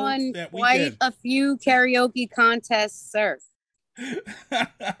have won quite a few karaoke contests, sir.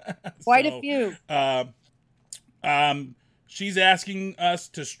 Quite a few. she's asking us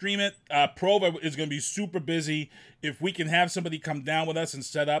to stream it. Prova is going to be super busy. If we can have somebody come down with us and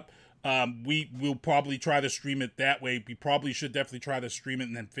set up, we will probably try to stream it that way. We probably should definitely try to stream it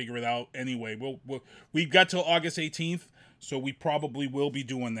and then figure it out anyway. We've got till August 18th, so we probably will be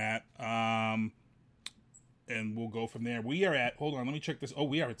doing that. And we'll go from there. We are at, hold on, let me check this. Oh,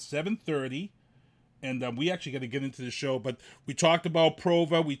 we are at 7:30, and we actually got to get into the show. But we talked about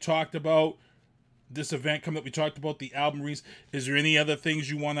Prova. We talked about this event coming up. We talked about the album release. Is there any other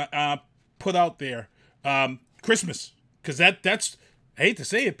things you want to put out there? Christmas, because that's, I hate to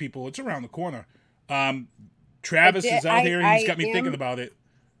say it, people, it's around the corner. Travis is out here. He's got me thinking about it.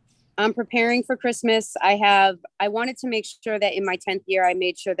 I'm preparing for Christmas. I wanted to make sure that in my 10th year, I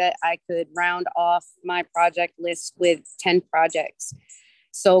made sure that I could round off my project list with 10 projects.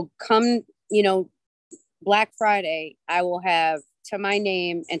 So come, Black Friday, I will have, to my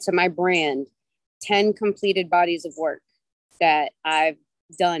name and to my brand, 10 completed bodies of work that I've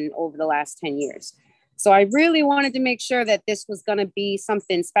done over the last 10 years. So I really wanted to make sure that this was going to be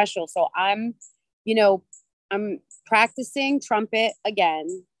something special. So I'm practicing trumpet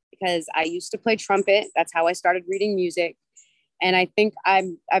again, because I used to play trumpet. That's how I started reading music. And I think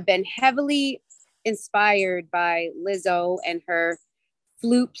I've been heavily inspired by Lizzo and her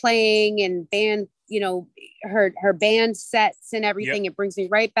flute playing and band, her band sets and everything. Yep. It brings me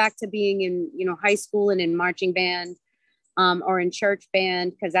right back to being in, high school and in marching band, or in church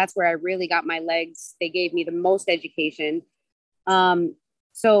band, because that's where I really got my legs. They gave me the most education.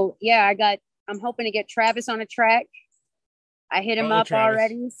 So yeah, I'm hoping to get Travis on a track. I hit him up Travis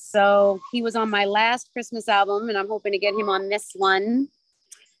already. So he was on my last Christmas album, and I'm hoping to get him on this one.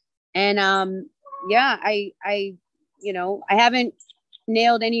 And I haven't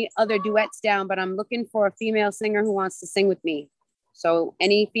nailed any other duets down, but I'm looking for a female singer who wants to sing with me. So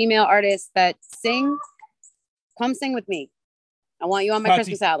any female artists that sing, come sing with me. I want you on my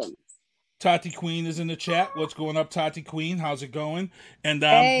Christmas album. Tati Queen is in the chat. What's going up, Tati Queen? How's it going? And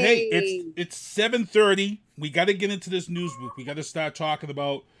hey, it's 7:30. We got to get into this news booth. We got to start talking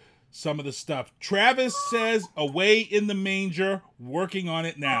about some of the stuff. Travis says, away in the manger, working on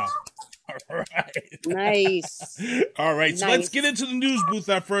it now. All right. Nice. All right. So let's get into the news booth.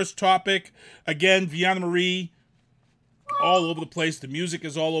 Our first topic. Again, Veana Marie, all over the place. The music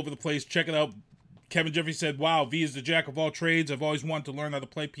is all over the place. Check it out. Kevin Jeffrey said, wow, V is the jack of all trades. I've always wanted to learn how to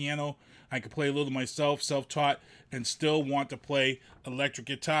play piano. I could play a little myself, self-taught, and still want to play electric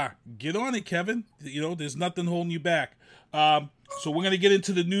guitar. Get on it, Kevin. There's nothing holding you back. So we're going to get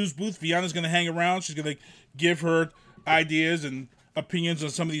into the news booth. Viana's going to hang around. She's going to give her ideas and opinions on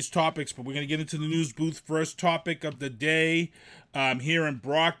some of these topics, but we're going to get into the news booth. First topic of the day, here in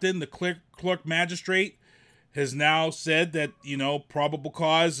Brockton, the clerk magistrate has now said that, probable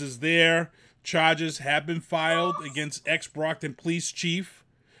cause is there. Charges have been filed against ex-Brockton police chief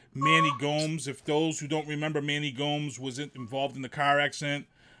Manny Gomes. If those who don't remember, Manny Gomes was involved in the car accident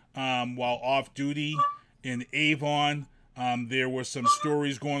while off duty in Avon. There were some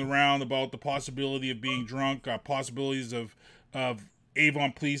stories going around about the possibility of being drunk, possibilities of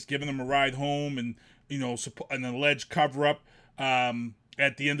Avon police giving him a ride home, and an alleged cover-up.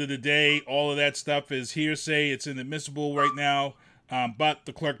 At the end of the day, all of that stuff is hearsay. It's inadmissible right now. But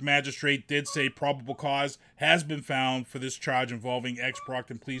the clerk magistrate did say probable cause has been found for this charge involving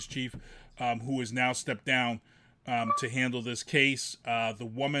ex-Brockton police chief, who has now stepped down to handle this case. The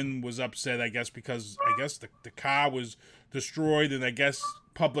woman was upset, because the car was destroyed, and I guess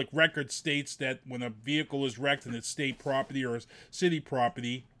public record states that when a vehicle is wrecked and it's state property or city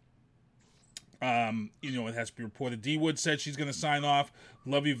property, it has to be reported. D. Wood said she's going to sign off.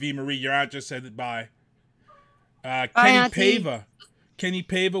 Love you, V. Marie. Your aunt just said it. Bye. Kenny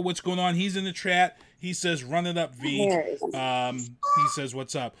Pava, what's going on? He's in the chat. He says, run it up, V. He says,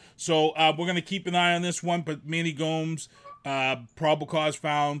 what's up? So we're going to keep an eye on this one, but Manny Gomes, probable cause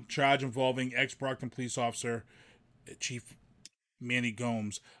found, charge involving ex-Brockton police officer, Chief Manny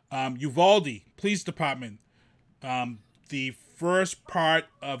Gomes. Uvalde Police Department, the first part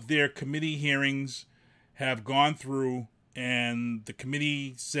of their committee hearings have gone through, and the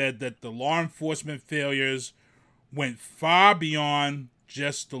committee said that the law enforcement failures went far beyond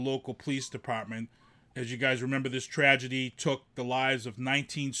just the local police department. As you guys remember, this tragedy took the lives of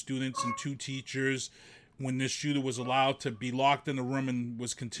 19 students and 2 teachers when this shooter was allowed to be locked in a room and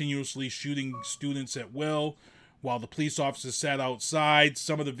was continuously shooting students at will while the police officers sat outside.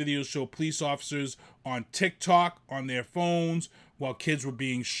 Some of the videos show police officers on TikTok on their phones while kids were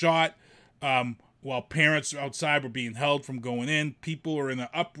being shot, while parents outside were being held from going in. People are in an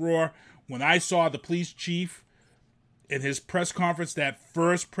uproar. When I saw the police chief in his press conference, that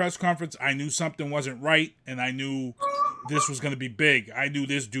first press conference, I knew something wasn't right, and I knew this was going to be big. I knew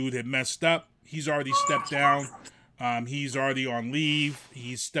this dude had messed up. He's already stepped down. He's already on leave.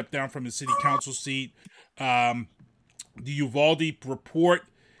 He's stepped down from his city council seat. The Uvalde report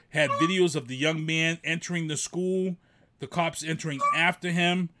had videos of the young man entering the school, the cops entering after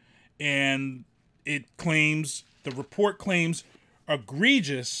him, and the report claims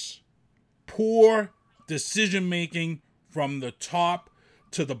egregious, poor decision-making from the top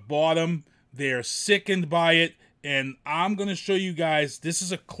to the bottom. They're sickened by it, and I'm going to show you guys, this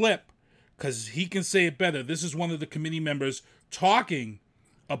is a clip, because he can say it better. This is one of the committee members talking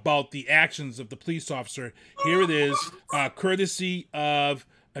about the actions of the police officer. Here it is, courtesy of,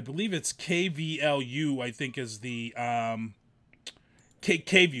 I believe it's KVLU, I think is the,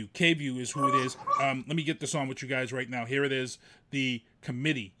 KView is who it is. Let me get this on with you guys right now. Here it is, the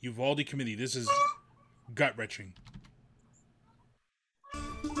committee, Uvalde committee. This is gut-wrenching.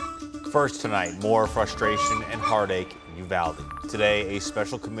 First tonight, more frustration and heartache in Uvalde. Today, a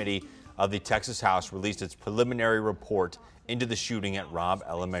special committee of the Texas House released its preliminary report into the shooting at Robb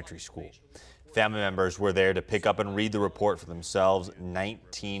Elementary School. Family members were there to pick up and read the report for themselves.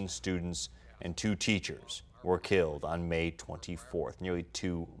 19 students and 2 teachers were killed on May 24th, nearly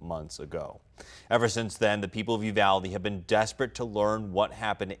 2 months ago. Ever since then, the people of Uvalde have been desperate to learn what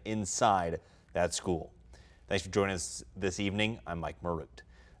happened inside that school. Thanks for joining us this evening. I'm Mike Marut.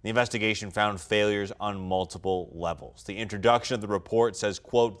 The investigation found failures on multiple levels. The introduction of the report says,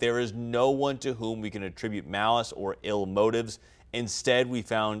 quote, "There is no one to whom we can attribute malice or ill motives. Instead, we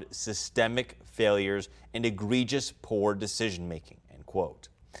found systemic failures and egregious poor decision-making," end quote.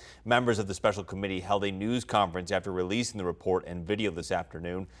 Members of the special committee held a news conference after releasing the report and video this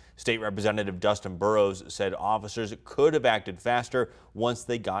afternoon. State Representative Dustin Burrows said officers could have acted faster once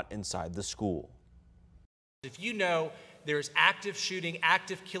they got inside the school. If you know there's active shooting,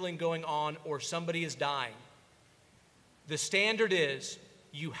 active killing going on, or somebody is dying, the standard is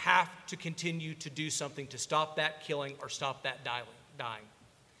you have to continue to do something to stop that killing or stop that dying.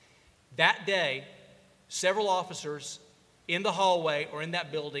 That day, several officers in the hallway or in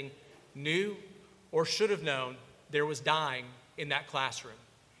that building knew or should have known there was dying in that classroom,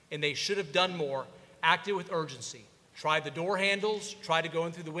 and they should have done more, acted with urgency, tried the door handles, tried to go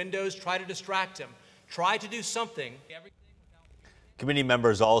in through the windows, tried to distract him, tried to do something. Committee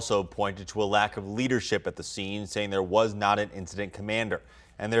members also pointed to a lack of leadership at the scene, saying there was not an incident commander.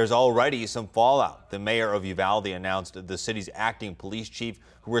 And there's already some fallout. The mayor of Uvalde announced the city's acting police chief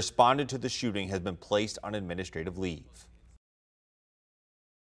who responded to the shooting has been placed on administrative leave.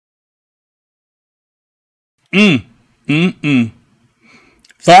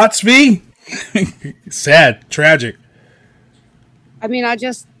 Thoughts, V? Sad, tragic. I mean, I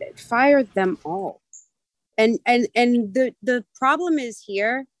just fired them all. And the problem is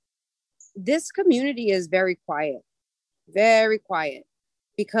here, this community is very quiet,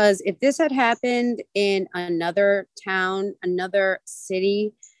 because if this had happened in another town, another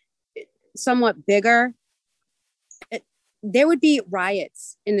city, somewhat bigger, there would be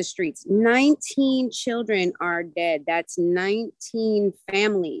riots in the streets. 19 children are dead. That's 19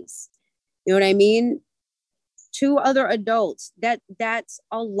 families. You know what I mean? 2 other adults. That's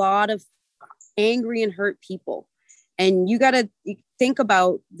a lot of angry and hurt people. And you got to think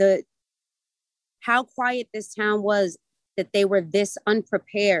about how quiet this town was, that they were this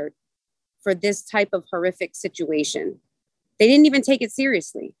unprepared for this type of horrific situation. They didn't even take it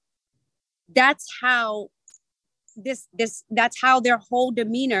seriously. That's how that's how their whole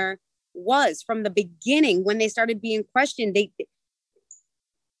demeanor was from the beginning. When they started being questioned,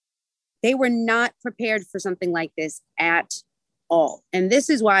 they were not prepared for something like this at all. And this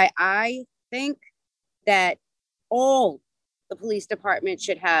is why I think that all the police department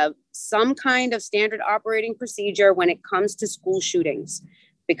should have some kind of standard operating procedure when it comes to school shootings,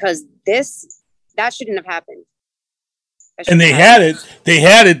 because that shouldn't have happened. And they had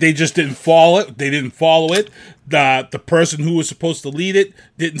it. They just didn't follow it. They didn't follow it. The person who was supposed to lead it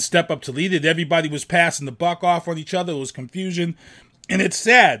didn't step up to lead it. Everybody was passing the buck off on each other. It was confusion. And it's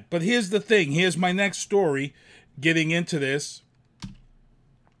sad. But here's the thing. Here's my next story getting into this.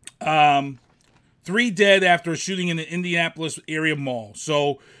 3 dead after a shooting in the Indianapolis area mall.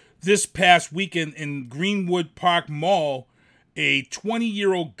 So this past weekend in Greenwood Park Mall, a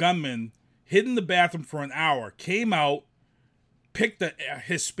 20-year-old gunman hid in the bathroom for an hour, came out, picked a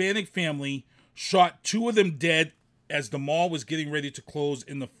Hispanic family, shot 2 of them dead as the mall was getting ready to close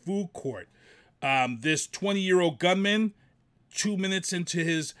in the food court. This 20-year-old gunman, 2 minutes into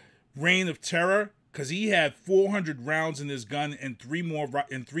his reign of terror, because he had 400 rounds in his gun and three more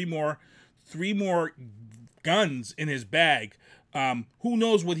guns in his bag. Who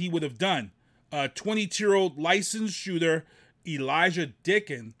knows what he would have done? 22-year-old licensed shooter Elijah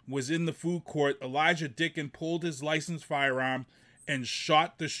Dickin was in the food court. Elijah Dickin pulled his licensed firearm and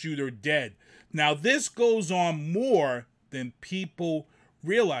shot the shooter dead. Now, this goes on more than people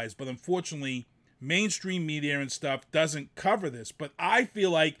realize, but unfortunately, mainstream media and stuff doesn't cover this. But I feel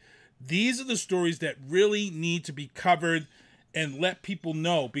like these are the stories that really need to be covered and let people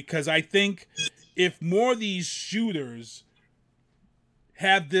know, because I think if more of these shooters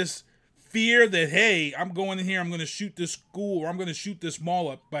have this fear that, hey, I'm going in here, I'm going to shoot this school, or I'm going to shoot this mall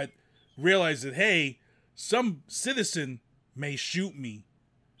up, but realize that, hey, some citizen may shoot me.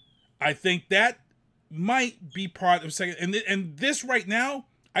 I think that might be part of second. And this right now,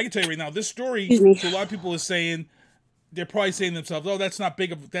 I can tell you right now, this story, to a lot of people is saying, they're probably saying to themselves, oh, that's not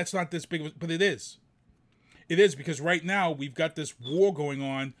this big of, but it is. It is, because right now we've got this war going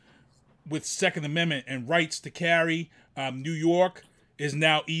on with Second Amendment and rights to carry. New York is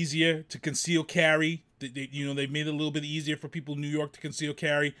now easier to conceal carry. They've made it a little bit easier for people in New York to conceal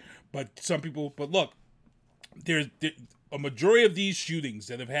carry, but look, there's a majority of these shootings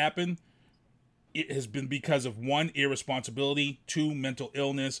that have happened, it has been because of, one, irresponsibility, two, mental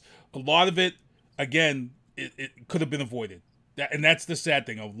illness. A lot of it, again, it could have been avoided. And that's the sad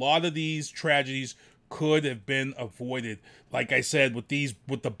thing. A lot of these tragedies could have been avoided. Like I said, with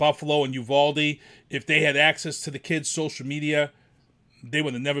the Buffalo and Uvalde, if they had access to the kids' social media, they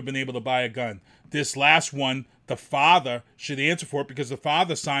would have never been able to buy a gun. This last one, the father should answer for it, because the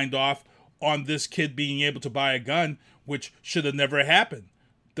father signed off on this kid being able to buy a gun, which should have never happened.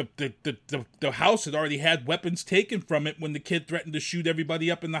 The house had already had weapons taken from it when the kid threatened to shoot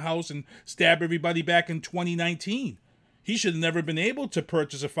everybody up in the house and stab everybody back in 2019. He should have never been able to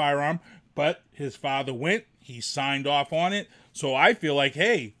purchase a firearm, but his father went, he signed off on it. So I feel like,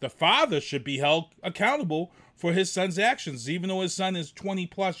 hey, the father should be held accountable for his son's actions. Even though his son is 20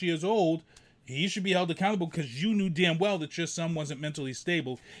 plus years old, he should be held accountable, because you knew damn well that your son wasn't mentally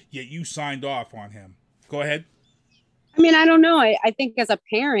stable, yet you signed off on him. Go ahead. I mean, I don't know. I think as a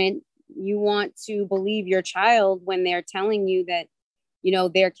parent, you want to believe your child when they're telling you that,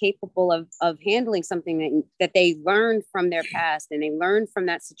 they're capable of handling something that they learned from their past and they learned from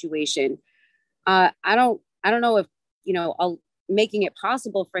that situation. I don't know if, making it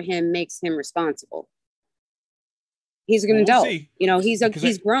possible for him makes him responsible. He's an adult. See.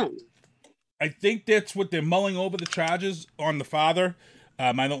 He's grown. I think that's what they're mulling over, the charges on the father.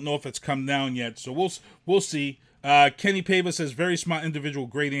 I don't know if it's come down yet, so we'll see. Kenny Pava says, very smart individual,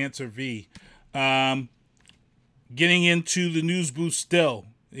 great answer, V. Getting into the news booth still.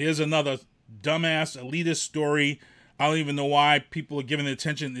 Here's another dumbass elitist story. I don't even know why people are giving it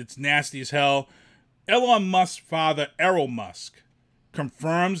attention. It's nasty as hell. Elon Musk's father, Errol Musk,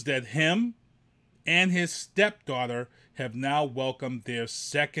 confirms that him and his stepdaughter have now welcomed their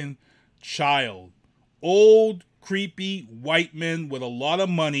second child. Old, creepy white men with a lot of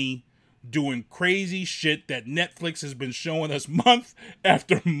money doing crazy shit that Netflix has been showing us month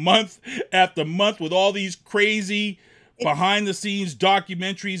after month after month, with all these crazy behind the scenes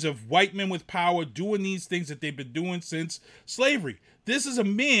documentaries of white men with power doing these things that they've been doing since slavery. This is a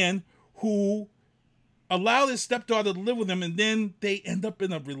man who allowed his stepdaughter to live with him, and then they end up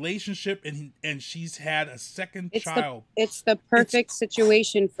in a relationship, and she's had a second child. It's the perfect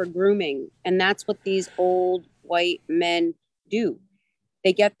situation for grooming, and that's what these old white men do.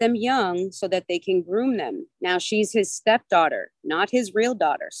 They get them young so that they can groom them. Now, she's his stepdaughter, not his real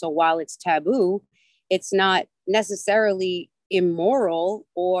daughter. So while it's taboo, it's not necessarily immoral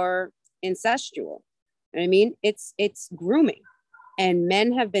or incestual. You know what I mean? It's grooming. And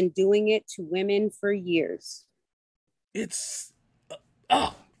men have been doing it to women for years. It's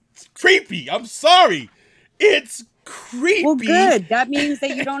creepy. I'm sorry. It's creepy. Well, good. That means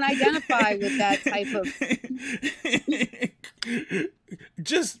that you don't identify with that type of...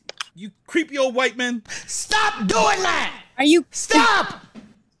 Just, you creepy old white men. Stop doing that! Stop!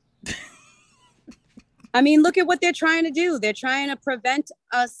 I mean, look at what they're trying to do. They're trying to prevent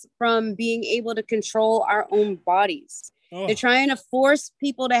us from being able to control our own bodies. Oh. They're trying to force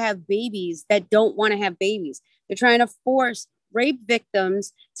people to have babies that don't want to have babies. They're trying to force rape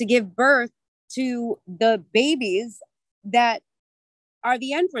victims to give birth to the babies that are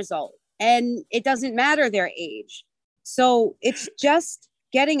the end result. And it doesn't matter their age. So it's just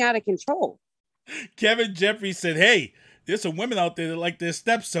getting out of control. Kevin Jeffrey said, hey, there's some women out there that like their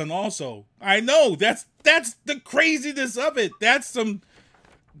stepson also. I know. That's the craziness of it. That's some...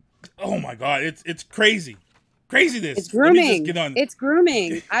 Oh, my God. It's crazy. Craziness. It's grooming. It's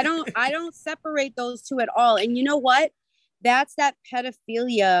grooming. I don't separate those two at all. And you know what? That's that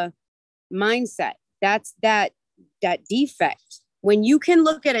pedophilia mindset. That's that defect When you can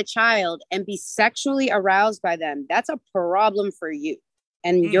look at a child and be sexually aroused by them, that's a problem for you.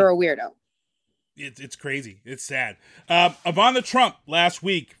 And you're a weirdo. It's crazy. It's sad. Ivana Trump last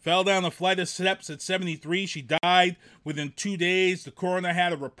week fell down a flight of steps at 73. She died within 2 days. The coroner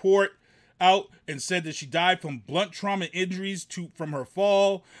had a report out and said that she died from blunt trauma injuries from her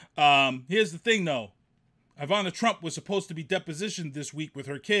fall. Here's the thing, though. Ivana Trump was supposed to be depositioned this week with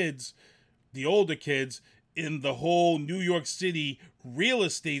her kids, the older kids, in the whole New York City real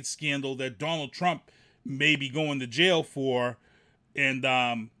estate scandal that Donald Trump may be going to jail for.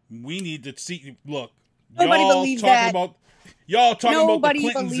 And we need to see. Look, nobody believes that. Y'all talking about the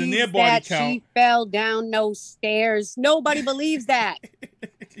Clintons and their body count. She fell down no stairs. Nobody believes that.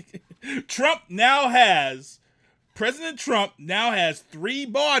 President Trump now has 3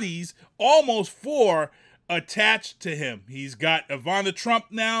 bodies, almost 4, attached to him. He's got Ivana Trump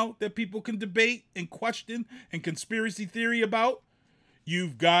now that people can debate and question and conspiracy theory about.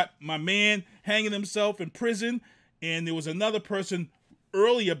 You've got my man hanging himself in prison, and there was another person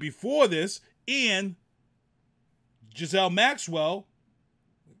earlier before this, and Giselle Maxwell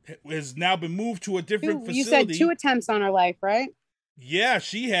has now been moved to a different facility. You said 2 attempts on her life, right? Yeah,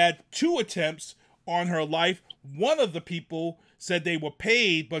 she had 2 attempts on her life. One of the people said they were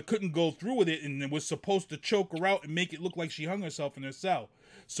paid but couldn't go through with it and was supposed to choke her out and make it look like she hung herself in her cell.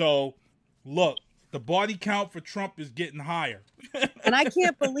 So, look, the body count for Trump is getting higher. And I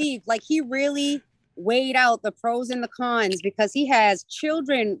can't believe, he really weighed out the pros and the cons because he has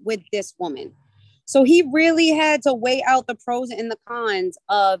children with this woman. So he really had to weigh out the pros and the cons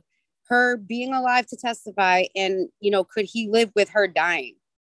of her being alive to testify and, could he live with her dying?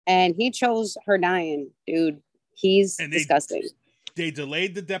 And he chose her dying, dude. He's disgusting. They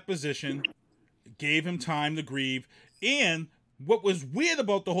delayed the deposition, gave him time to grieve. And what was weird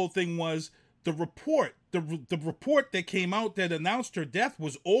about the whole thing was the report. The report that came out that announced her death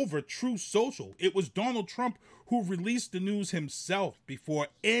was over Truth Social. It was Donald Trump who released the news himself before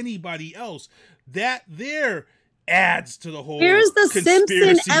anybody else. That there adds to the whole Here's the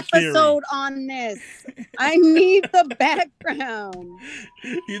Simpson episode on this. I need the background.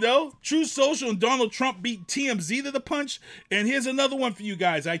 Truth Social and Donald Trump beat TMZ to the punch. And here's another one for you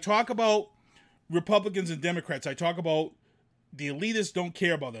guys. I talk about Republicans and Democrats. I talk about the elitists don't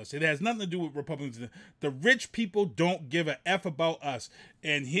care about us. It has nothing to do with Republicans. The rich people don't give a F about us.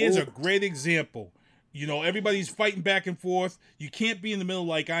 And here's a great example. Everybody's fighting back and forth. You can't be in the middle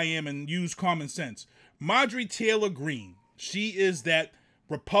like I am and use common sense. Marjorie Taylor Greene, she is that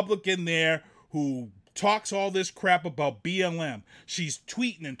Republican there who talks all this crap about BLM. She's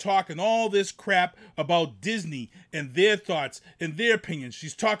tweeting and talking all this crap about Disney and their thoughts and their opinions.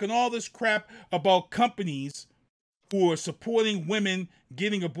 She's talking all this crap about companies who are supporting women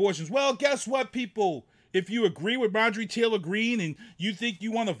getting abortions. Well, guess what, people? If you agree with Marjorie Taylor Greene and you think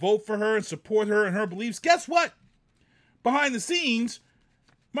you want to vote for her and support her and her beliefs, guess what? Behind the scenes,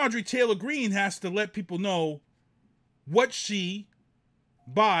 Marjorie Taylor Greene has to let people know what she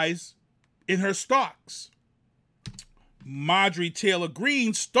buys in her stocks. Marjorie Taylor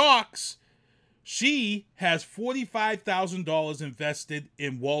Greene stocks, she has $45,000 invested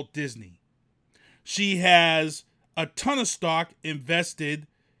in Walt Disney. She has a ton of stock invested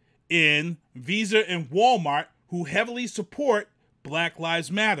in Visa and Walmart, who heavily support Black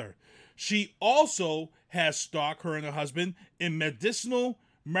Lives Matter. She also has stock, her and her husband, in medicinal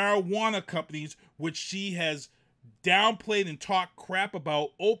marijuana companies, which she has downplayed and talked crap about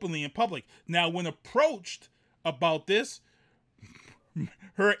openly in public. Now, when approached about this,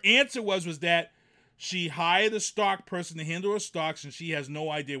 her answer was that she hired a stock person to handle her stocks, and she has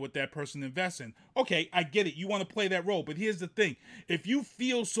no idea what that person invests in. Okay, I get it. You want to play that role. But here's the thing. If you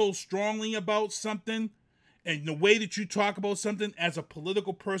feel so strongly about something, and the way that you talk about something as a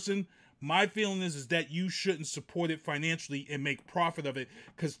political person, my feeling is that you shouldn't support it financially and make profit of it,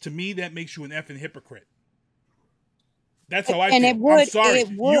 because to me, that makes you an effing hypocrite. That's how I feel. I'm sorry.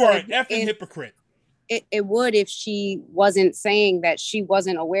 You are an effing hypocrite. It would if she wasn't saying that she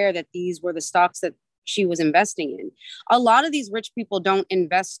wasn't aware that these were the stocks that she was investing in. A lot of these rich people don't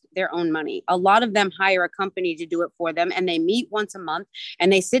invest their own money. A lot of them hire a company to do it for them, and they meet once a month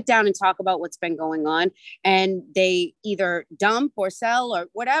and they sit down and talk about what's been going on, and they either dump or sell or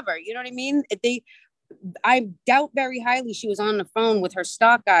whatever. You know what I mean? I doubt very highly she was on the phone with her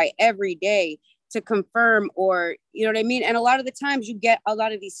stock guy every day to confirm, or you know what I mean? And a lot of the times you get a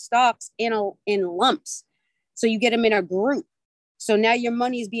lot of these stocks in lumps. So you get them in a group. So now your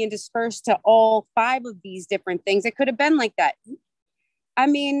money is being dispersed to all 5 of these different things. It could have been like that. I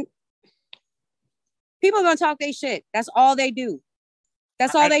mean, people are going to talk their shit. That's all they do.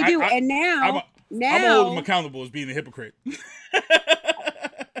 That's all they do. And now Now, I'm gonna hold him accountable as being a hypocrite.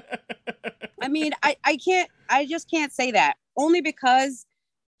 I mean, I just can't say that. Only because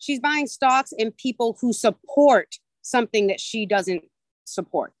she's buying stocks in people who support something that she doesn't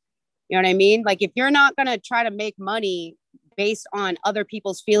support. You know what I mean? Like, if you're not going to try to make money based on other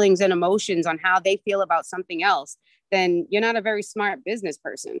people's feelings and emotions on how they feel about something else, then you're not a very smart business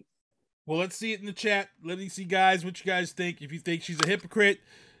person. Well, let's see it in the chat. Let me see, guys, what you guys think. If you think she's a hypocrite,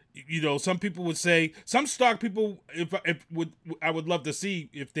 you know, some people would say, some stock people, I would love to see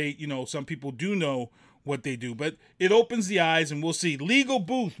if they, you know, some people do know what they do, but it opens the eyes, and we'll see. Legal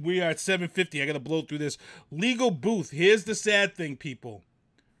Booth, we are at 7:50. I got to blow through this. Legal Booth, here's the sad thing, people.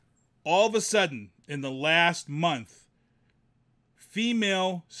 All of a sudden, in the last month,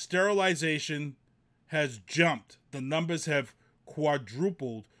 female sterilization has jumped. The numbers have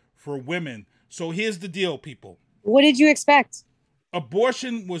quadrupled for women. So here's the deal, people. What did you expect?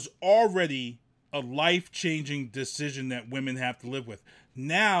 Abortion was already a life-changing decision that women have to live with.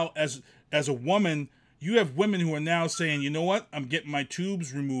 Now, as a woman, you have women who are now saying, you know what, I'm getting my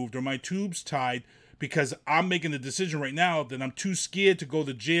tubes removed or my tubes tied because I'm making the decision right now that I'm too scared to go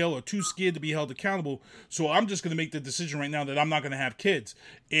to jail or too scared to be held accountable. So I'm just going to make the decision right now that I'm not going to have kids.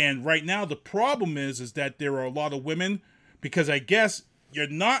 And right now, the problem is that there are a lot of women, because I guess you're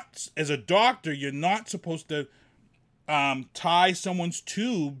not, as a doctor, you're not supposed to tie someone's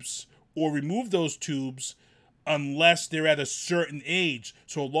tubes or remove those tubes unless they're at a certain age.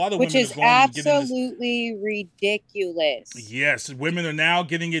 So a lot of women are going and getting this. Which is absolutely ridiculous. Yes, women are now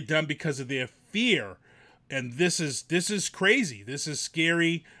getting it done because of their fear, and this is crazy. This is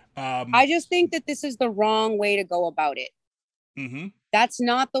scary. I just think that this is the wrong way to go about it. Mm-hmm. That's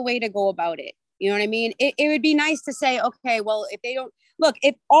not the way to go about it. You know what I mean? It would be nice to say, okay, well, if they don't look,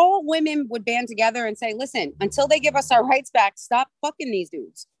 if all women would band together and say, listen, until they give us our rights back, stop fucking these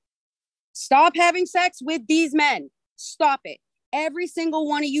dudes. Stop having sex with these men. Stop it. Every single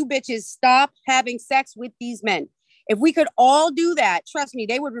one of you bitches, stop having sex with these men. If we could all do that, trust me,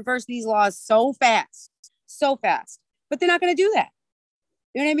 they would reverse these laws so fast. So fast. But they're not going to do that.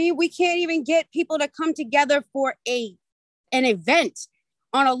 You know what I mean? We can't even get people to come together for an event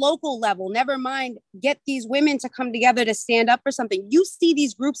on a local level. Never mind get these women to come together to stand up for something. You see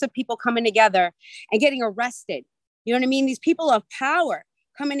these groups of people coming together and getting arrested. You know what I mean? These people of power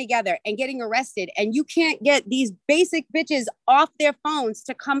coming together and getting arrested, and you can't get these basic bitches off their phones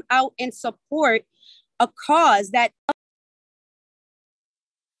to come out and support a cause that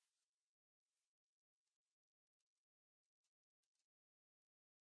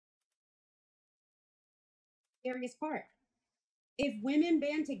scariest part. If women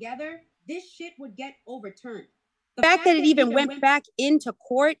band together, this shit would get overturned. The fact that it even went back into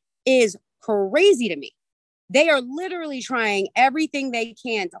court is crazy to me. They are literally trying everything they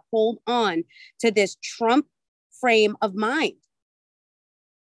can to hold on to this Trump frame of mind.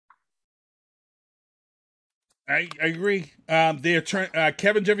 I agree.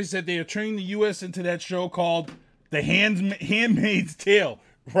 Kevin Jeffrey said they are turning the U.S. into that show called The Handmaid's Tale,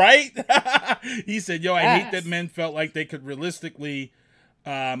 right? He said, yo, I hate that men felt like they could realistically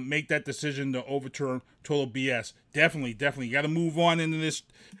make that decision to overturn total BS. Definitely. You got to move on into this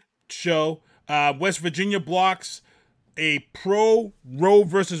show. West Virginia blocks a pro Roe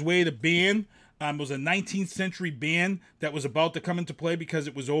versus Wade ban. It was a 19th century ban that was about to come into play because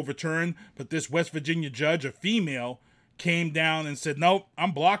it was overturned. But this West Virginia judge, a female, came down and said, nope,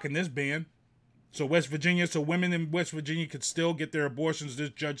 I'm blocking this ban. So women in West Virginia could still get their abortions.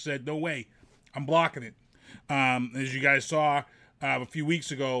 This judge said, no way, I'm blocking it. As you guys saw a few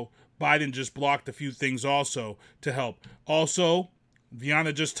weeks ago, Biden just blocked a few things also to help. Also,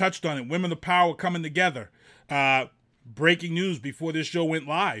 Veana just touched on it. Women of power coming together. Breaking news before this show went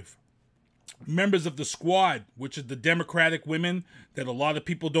live. Members of the Squad, which is the Democratic women that a lot of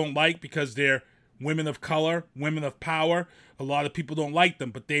people don't like because they're women of color, women of power. A lot of people don't like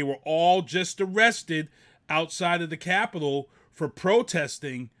them, but they were all just arrested outside of the Capitol for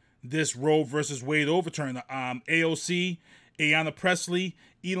protesting this Roe versus Wade overturn. AOC, Ayanna Pressley,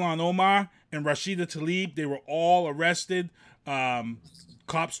 Ilhan Omar, and Rashida Tlaib, they were all arrested.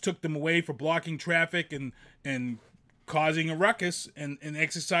 Cops took them away for blocking traffic and causing a ruckus and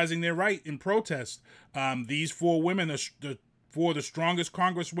exercising their right in protest. These four women are four of the strongest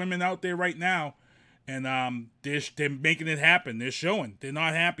congresswomen out there right now, and they're making it happen. They're showing they're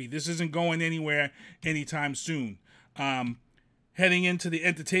not happy. This isn't going anywhere anytime soon. Heading into the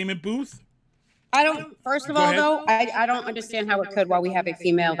entertainment booth. First of all, though, I don't understand how it could while we have a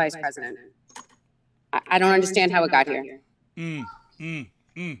female vice president. I don't understand how it got here.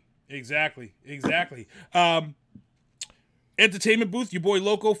 Exactly. Entertainment booth, your boy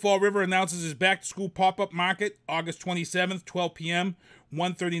Loco, Fall River announces his back-to-school pop-up market, August 27th, 12 p.m.,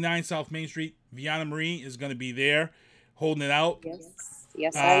 139 South Main Street. Veana Marie is going to be there, holding it out.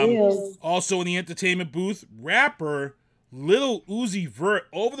 Yes, I will. Also in the entertainment booth, rapper Lil Uzi Vert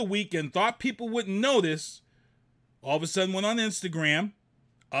over the weekend thought people wouldn't notice. All of a sudden went on Instagram,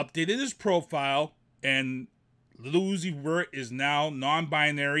 updated his profile, and Lil Uzi Vert is now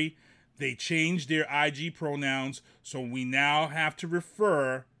non-binary. They changed their IG pronouns, so we now have to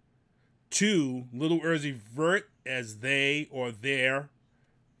refer to Lil Uzi Vert as they or their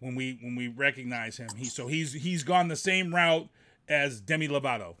when we recognize him. He's gone the same route as Demi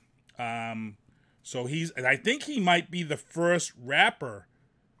Lovato. And I think he might be the first rapper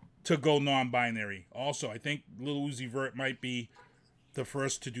to go non-binary. Also, I think Lil Uzi Vert might be the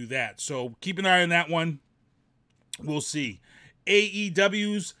first to do that. So keep an eye on that one. We'll see.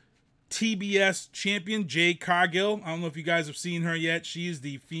 AEW's TBS champion, Jade Cargill. I don't know if you guys have seen her yet. She is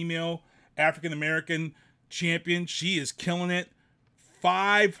the female African-American champion. She is killing it.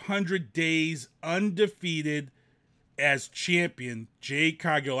 500 days undefeated as champion, Jade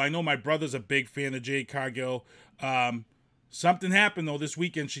Cargill. I know my brother's a big fan of Jade Cargill. Something happened, though, this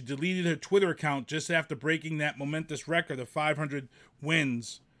weekend. She deleted her Twitter account just after breaking that momentous record of 500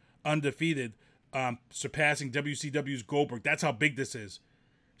 wins undefeated, surpassing WCW's Goldberg. That's how big this is.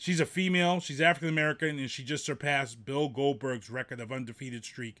 She's a female, she's African-American, and she just surpassed Bill Goldberg's record of undefeated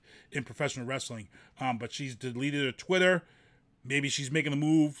streak in professional wrestling. But she's deleted her Twitter. Maybe she's making a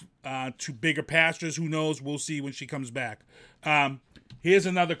move to bigger pastures. Who knows? We'll see when she comes back. Here's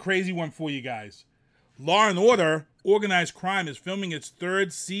another crazy one for you guys. Law & Order, Organized Crime, is filming its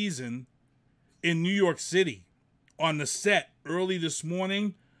third season in New York City. On the set early this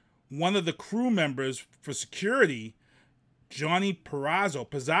morning, one of the crew members for security, Johnny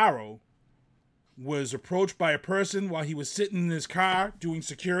Pizarro, was approached by a person while he was sitting in his car doing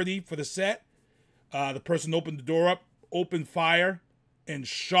security for the set. The person opened the door up, opened fire, and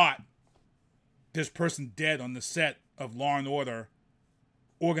shot this person dead on the set of Law & Order,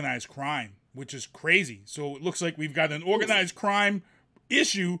 Organized Crime, which is crazy. So it looks like we've got an organized crime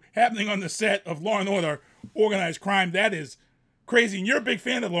issue happening on the set of Law & Order, Organized Crime. That is crazy. And you're a big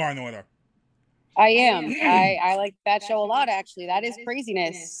fan of Law & Order. I am. I like that show a lot, actually. That is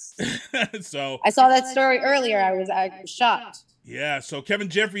craziness. So I saw that story earlier. I was shocked. Yeah, so Kevin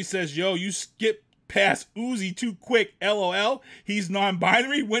Jeffries says, yo, you skipped past Uzi too quick, LOL. He's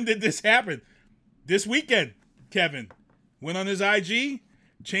non-binary. When did this happen? This weekend, Kevin. Went on his IG,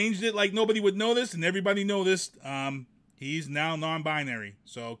 changed it like nobody would notice, and everybody noticed. He's now non-binary.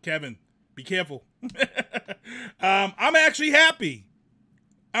 So, Kevin, be careful. I'm actually happy.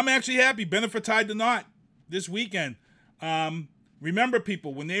 Benefit tied the knot this weekend. Remember,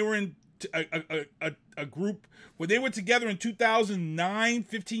 people, when they were in a group, when they were together in 2009,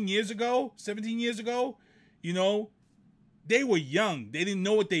 15 years ago, 17 years ago, you know, they were young. They didn't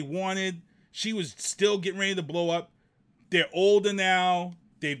know what they wanted. She was still getting ready to blow up. They're older now.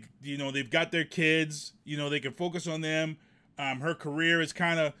 They've got their kids. You know, they can focus on them. Her career is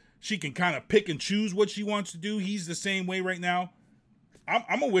she can kind of pick and choose what she wants to do. He's the same way right now.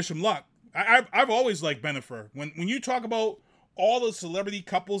 I'm gonna wish him luck. I've always liked Bennifer. When you talk about all the celebrity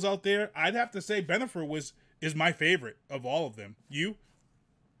couples out there, I'd have to say Bennifer is my favorite of all of them. You?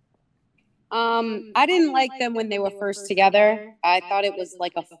 I didn't like them when they were first together. I thought it was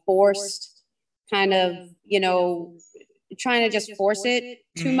like a forced kind of, trying to just force it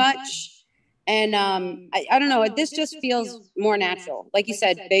too much. And I don't know, this just feels more natural. Like you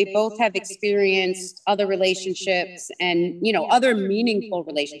said, they both have experienced other relationships and, other meaningful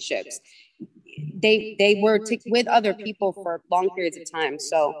relationships. They were with other people for long periods of time.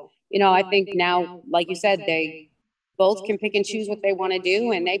 So, I think now, like you said, they both can pick and choose what they want to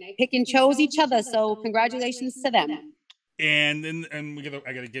do, and they pick and chose each other. So congratulations to them. And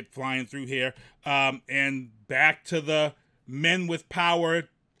I gotta get flying through here. And back to the men with power,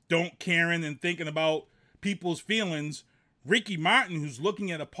 don't caring and thinking about people's feelings. Ricky Martin, who's looking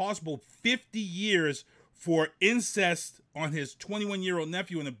at a possible 50 years for incest on his 21-year-old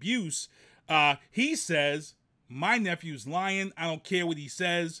nephew and abuse. He says, my nephew's lying. I don't care what he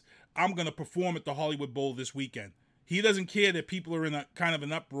says. I'm going to perform at the Hollywood Bowl this weekend. He doesn't care that people are in a kind of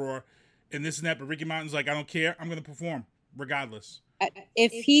an uproar and this and that, but Ricky Martin's like, I don't care. I'm going to perform regardless.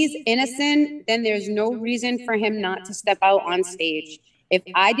 If he's innocent, then there's no reason for him not to step out on stage. If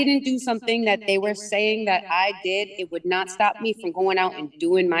I didn't do something that they were saying that I did, it would not stop me from going out and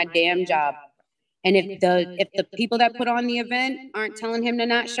doing my damn job. And if the people that put on the event aren't telling him to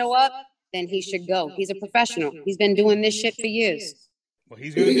not show up, then he should go. He's a professional. He's been doing this shit for years. Well,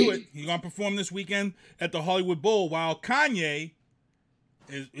 he's going to do it. He's going to perform this weekend at the Hollywood Bowl, while Kanye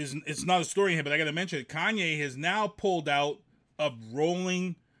is it's not a story here, but I got to mention it. Kanye has now pulled out of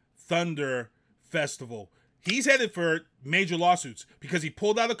Rolling Thunder Festival. He's headed for major lawsuits because he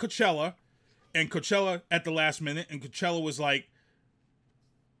pulled out of Coachella, and Coachella at the last minute, and Coachella was like,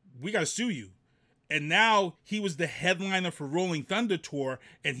 we got to sue you. And now he was the headliner for Rolling Thunder Tour,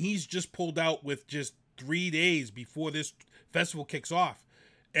 and he's just pulled out with just 3 days before this festival kicks off.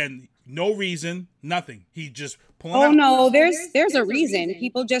 And no reason, nothing. He just pulling out. Oh no, there's a reason.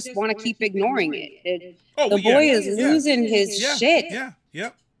 People just want to keep ignoring it. The boy is losing his shit. Yeah. You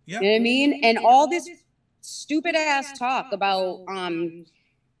know what I mean? And all this stupid ass talk about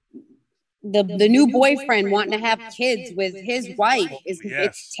the new boyfriend wanting to have kids with his wife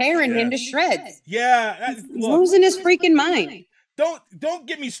it's tearing him to shreds. Yeah, He's losing his freaking mind. Don't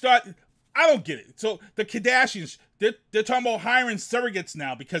get me started. I don't get it. So the Kardashians, they're talking about hiring surrogates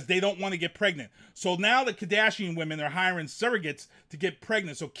now because they don't want to get pregnant. So now the Kardashian women are hiring surrogates to get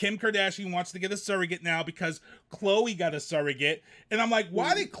pregnant. So Kim Kardashian wants to get a surrogate now because Khloe got a surrogate. And I'm like,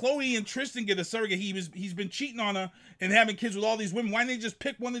 why did Khloe and Tristan get a surrogate? He's been cheating on her and having kids with all these women. Why didn't they just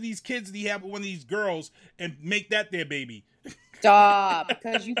pick one of these kids that he had with one of these girls and make that their baby? Stop,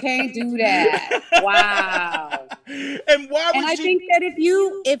 because you can't do that. Wow. And why? And I think that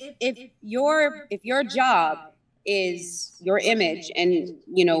if your job is your image and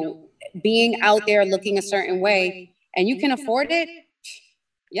being out there looking a certain way, and you can afford it,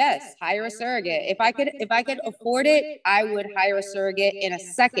 yes, hire a surrogate. If I could afford it, I would hire a surrogate in a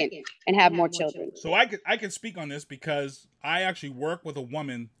second and have more children. So I could speak on this because I actually work with a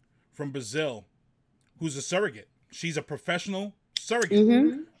woman from Brazil who's a surrogate. She's a professional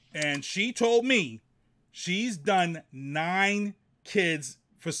surrogate. And she told me she's done 9 kids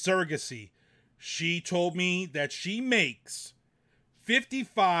for surrogacy. She told me that she makes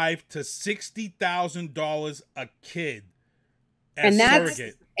 $55,000 to $60,000 a kid as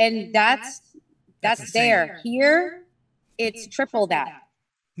surrogate. And that's there. Here, it's triple that.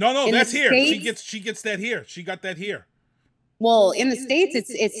 No, in that's the here. States, She gets that here. She got that here. Well, in the States,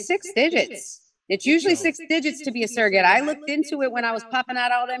 it's 6 digits. It's usually 6 digits to be a surrogate. I looked into it when I was popping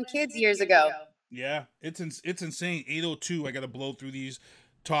out all them kids years ago. Yeah, it's insane. 8:02. I got to blow through these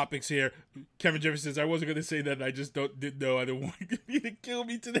topics here. Kevin Jeffrey says, I wasn't going to say that. I just didn't know. I didn't want you to kill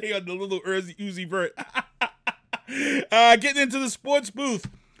me today on the little Uzi Vert. Getting into the sports booth.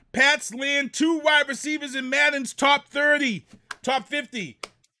 Pats land 2 wide receivers in Madden's top 50.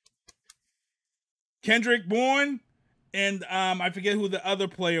 Kendrick Bourne and I forget who the other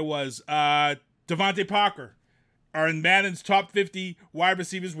player was. Devontae Parker are in Madden's top 50 wide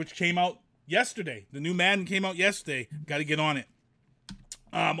receivers, which came out yesterday. The new Madden came out yesterday. Got to get on it.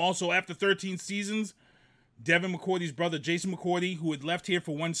 Also, after 13 seasons, Devin McCourty's brother, Jason McCourty, who had left here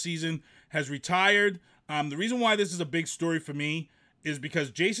for 1 season, has retired. The reason why this is a big story for me is because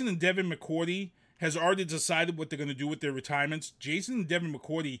Jason and Devin McCourty has already decided what they're going to do with their retirements. Jason and Devin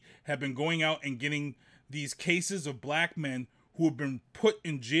McCourty have been going out and getting these cases of black men who have been put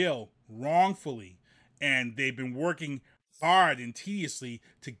in jail wrongfully, and they've been working hard and tediously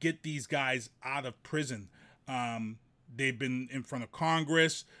to get these guys out of prison. They've been in front of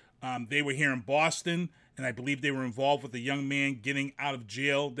Congress. They were here in Boston, and I believe they were involved with a young man getting out of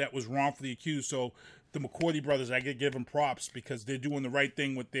jail that was wrongfully accused. So the McCourty brothers, I could give them props because they're doing the right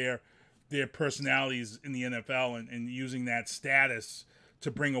thing with their personalities in the NFL and using that status to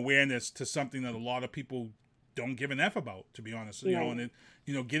bring awareness to something that a lot of people don't give an F about, to be honest.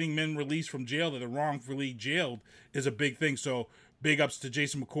 Getting men released from jail that are wrongfully jailed is a big thing. So big ups to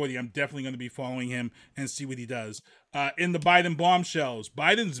Jason McCourty. I'm definitely going to be following him and see what he does. In the Biden bombshells,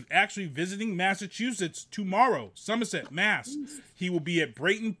 Biden's actually visiting Massachusetts tomorrow, Somerset, Mass. He will be at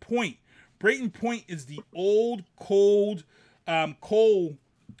Brayton Point. Brayton Point is the old coal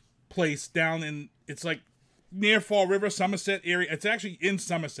place down in, it's like near Fall River, Somerset area. It's actually in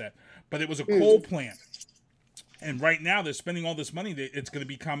Somerset, but it was a coal plant. And right now they're spending all this money. It's going to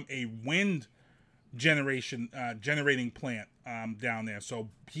become a wind generating plant down there. So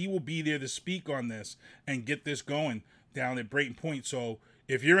he will be there to speak on this and get this going down at Brayton Point. So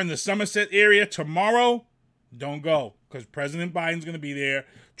if you're in the Somerset area tomorrow, don't go because President Biden's going to be there.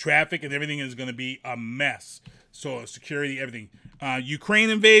 Traffic and everything is going to be a mess. So security, everything. Ukraine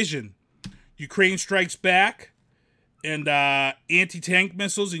invasion. Ukraine strikes back. And anti-tank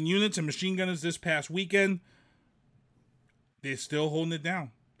missiles and units and machine gunners this past weekend. They're still holding it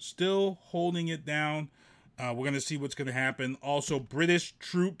down. We're going to see what's going to happen. Also, British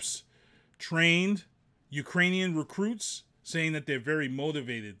troops trained Ukrainian recruits, saying that they're very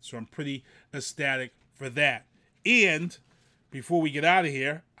motivated. So I'm pretty ecstatic for that. And before we get out of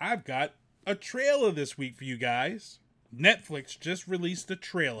here, I've got a trailer this week for you guys. Netflix just released a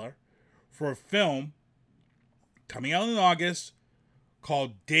trailer for a film coming out in August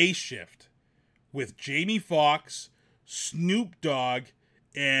called Day Shift with Jamie Foxx, Snoop Dogg,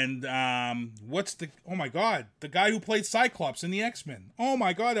 and the guy who played Cyclops in the X-Men. Oh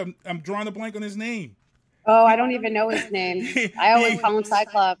my God, I'm drawing a blank on his name. Oh, I don't even know his name. I always call him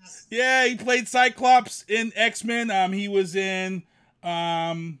Cyclops. Yeah, he played Cyclops in X-Men. He was in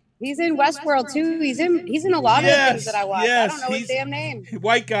he's in Westworld too. He's in a lot of things that I watch. I don't know his damn name.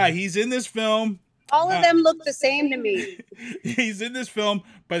 White guy. He's in this film. All of them look the same to me. He's in this film,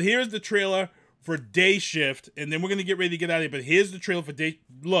 but here's the trailer for Day Shift, and then we're gonna get ready to get out of here. But here's the trailer for Day.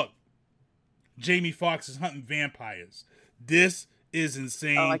 Look, Jamie Foxx is hunting vampires. This is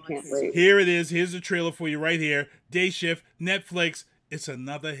insane. Oh, I can't wait. Here it is. Here's the trailer for you right here. Day Shift, Netflix. It's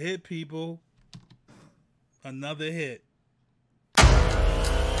another hit, people. Another hit.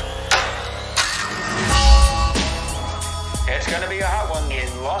 It's gonna be a hot one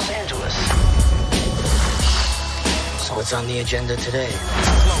in Los Angeles. So what's on the agenda today?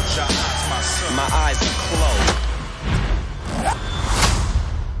 Close your eyes, my son. My eyes are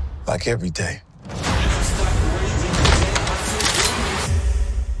closed. Like every day.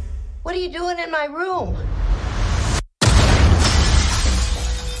 What are you doing in my room?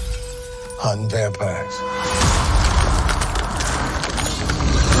 Hunting vampires.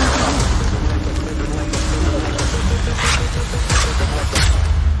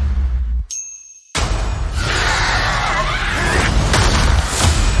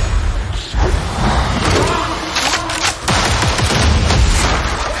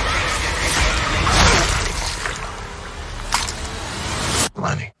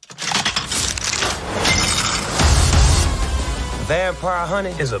 Money. Vampire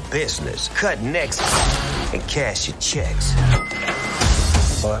hunting is a business. Cut necks and cash your checks.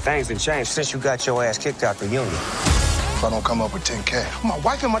 Well, things have changed since you got your ass kicked out the union. If I don't come up with 10K, my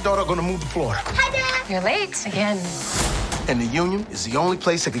wife and my daughter are gonna move to Florida. Hi, Dad. You're late again. And the union is the only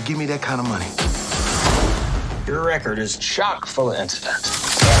place that could give me that kind of money. Your record is chock full of incidents.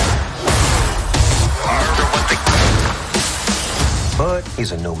 But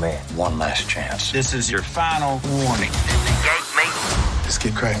he's a new man. One last chance. This is your final warning. Let's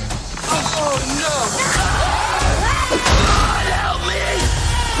get cracking. Oh, no. Help me.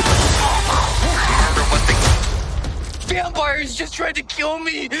 Vampires just tried to kill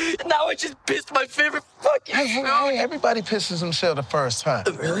me. Now I just pissed my favorite fucking Hey, everybody pisses themselves the first time.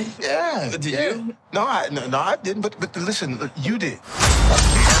 Really? Yeah. Did you? No, I didn't. But listen, you did.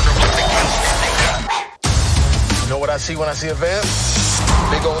 You know what I see when I see a vamp?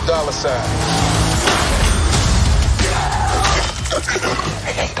 Big old dollar sign.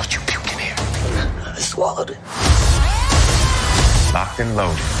 Hey, don't you puke in here. I swallowed it. Locked and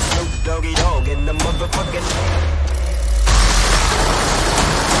loaded. Doggy dog in the motherfucking...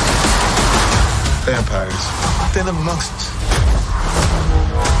 Vampires. They live amongst us.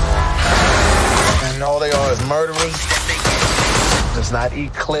 And all they are is murderers. It's not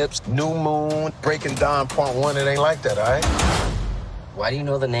Eclipse, New Moon, Breaking Dawn, Point One. It ain't like that, all right? Why do you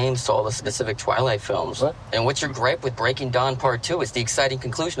know the names to all the specific Twilight films? What? And what's your gripe with Breaking Dawn Part 2? It's the exciting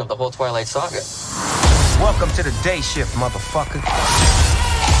conclusion of the whole Twilight saga. Welcome to the day shift, motherfucker.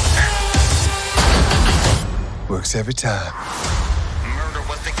 Works every time. Murder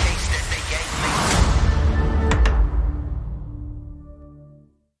was the case that they gave me.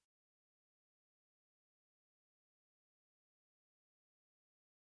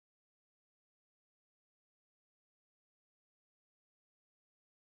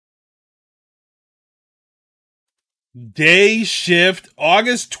 Day Shift,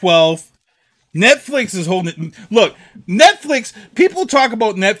 August 12th. Netflix is holding it. Look, Netflix, people talk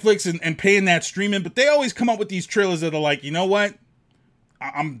about Netflix and paying that streaming, but they always come up with these trailers that are like, you know what?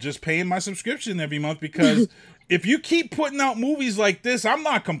 I'm just paying my subscription every month because if you keep putting out movies like this, I'm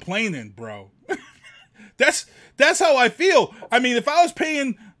not complaining, bro. That's how I feel. I mean, if I was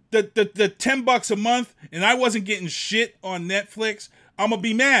paying the $10 a month and I wasn't getting shit on Netflix, I'm gonna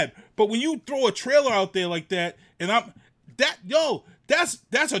be mad. But when you throw a trailer out there like that, and that's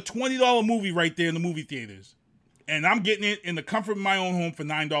a $20 movie right there in the movie theaters, and I'm getting it in the comfort of my own home for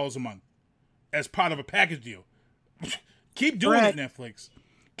 $9 a month as part of a package deal. Keep doing it, Netflix.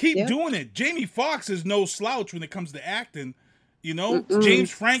 Keep doing it. Jamie Foxx is no slouch when it comes to acting. You know,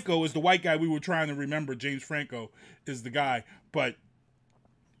 James Franco is the white guy we were trying to remember. James Franco is the guy, but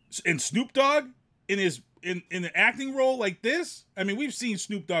and Snoop Dogg in an acting role like this. I mean, we've seen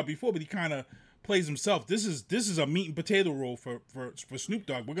Snoop Dogg before, but he kind of plays himself. This is a meat and potato role for Snoop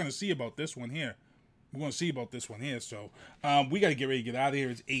Dogg. We're gonna see about this one here. we're gonna see about this one here. So we got to get ready to get out of here.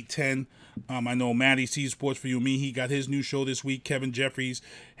 It's 8:10. I know Matty C Sports for You and Me. He got his new show this week. Kevin Jeffries,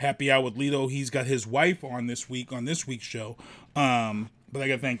 Happy Hour with Lito. He's got his wife on this week's show. But I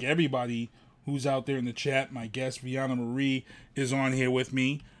got to thank everybody who's out there in the chat. My guest Veana Marie is on here with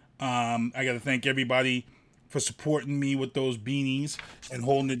me. I got to thank everybody for supporting me with those beanies and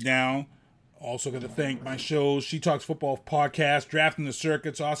holding it down. Also got to thank my shows, She Talks Football Podcast, Drafting the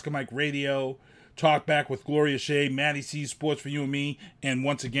Circuits, Oscar Mike Radio, Talk Back with Gloria Shea, Matty C Sports for You and Me, and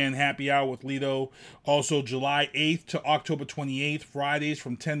once again, Happy Hour with Lito. Also, July 8th to October 28th, Fridays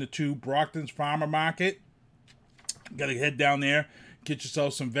from 10 to 2, Brockton's Farmer Market. Got to head down there, get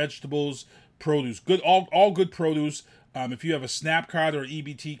yourself some vegetables, produce. Good, all good produce. If you have a SNAP card or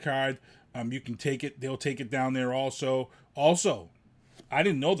EBT card, you can take it. They'll take it down there also. Also, I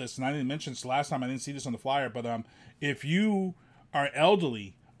didn't know this, and I didn't mention this last time. I didn't see this on the flyer, but if you are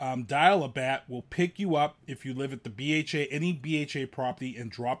elderly, Dial-A-Bat will pick you up if you live at the BHA, any BHA property, and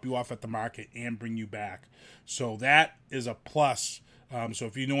drop you off at the market and bring you back. So that is a plus. So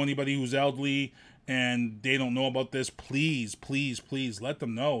if you know anybody who's elderly and they don't know about this, please let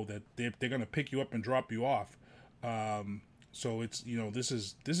them know that they're going to pick you up and drop you off. So it's, this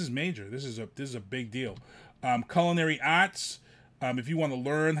is major. This is a big deal. Culinary arts. If you want to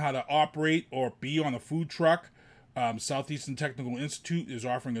learn how to operate or be on a food truck, Southeastern Technical Institute is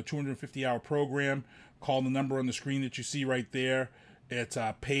offering a 250-hour program. Call the number on the screen that you see right there. It's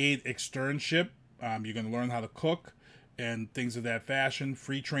a paid externship. You're going to learn how to cook and things of that fashion.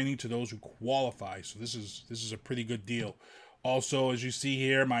 Free training to those who qualify. So this is a pretty good deal. Also, as you see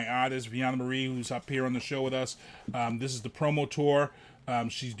here, my artist, Veana Marie, who's up here on the show with us. This is the promo tour.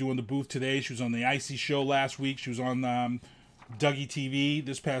 She's doing the booth today. She was on the Icy Show last week. She was on Dougie TV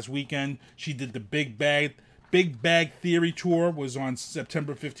this past weekend. She did the Big Bag Theory tour, was on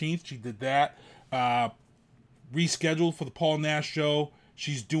September 15th. She did that. Rescheduled for the Paul Nash show.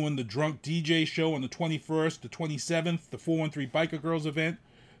 She's doing the Drunk DJ show on the 21st, the 27th, the 413 Biker Girls event,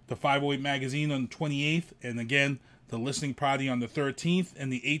 the 508 Magazine on the 28th, and again, the listening party on the 13th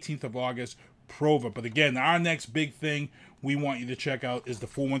and the 18th of August, Prova. But again, our next big thing we want you to check out is the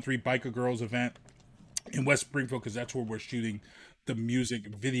 413 Biker Girls event in West Springfield, because that's where we're shooting the music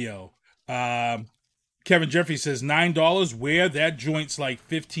video. Kevin Jeffrey says $9, where that joint's like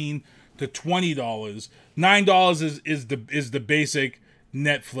 $15 to $20. $9 is the basic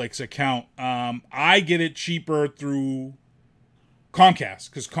Netflix account. I get it cheaper through Comcast,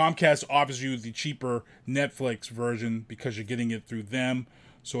 because Comcast offers you the cheaper Netflix version because you're getting it through them.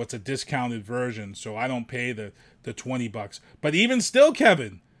 So it's a discounted version. So I don't pay the $20. But even still,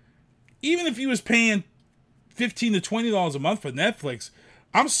 Kevin, even if you was paying $15 to $20 a month for Netflix,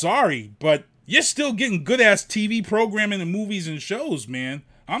 I'm sorry, but you're still getting good ass TV programming and movies and shows, man.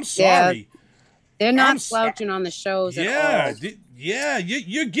 I'm sorry. Yeah, they're not slouching on the shows at all. Yeah,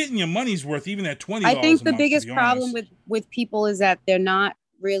 you're getting your money's worth even at $20. I think the biggest problem with people is that they're not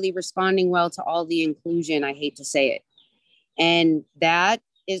really responding well to all the inclusion. I hate to say it. And that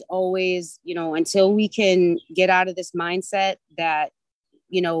is always, until we can get out of this mindset that,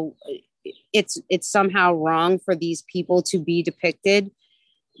 it's somehow wrong for these people to be depicted,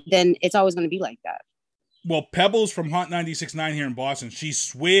 then it's always going to be like that. Well, Pebbles from Hot 96.9 here in Boston, she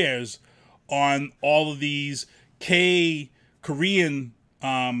swears on all of these Korean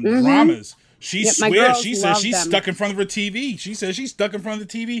dramas. She swears. She says she's stuck in front of her TV. She says she's stuck in front of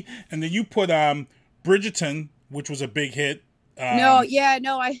the TV. And then you put Bridgerton, which was a big hit. I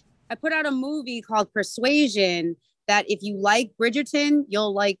put out a movie called Persuasion that if you like Bridgerton,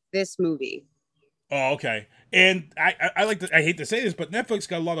 you'll like this movie. Oh, okay. And I hate to say this, but Netflix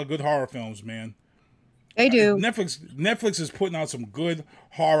got a lot of good horror films, man. They do. Netflix is putting out some good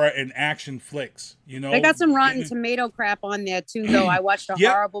horror and action flicks. They got some Rotten Tomato crap on there too, though. I watched a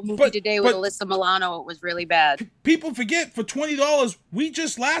horrible movie today with Alyssa Milano. It was really bad. People forget, for $20, we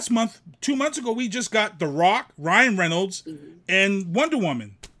just 2 months ago, we just got The Rock, Ryan Reynolds, and Wonder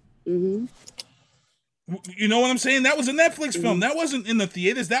Woman. Mm-hmm. You know what I'm saying? That was a Netflix film. That wasn't in the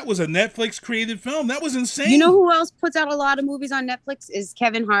theaters. That was a Netflix created film. That was insane. You know who else puts out a lot of movies on Netflix is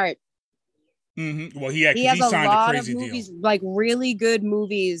Kevin Hart. Mm-hmm. Well, he has a lot of movies, like really good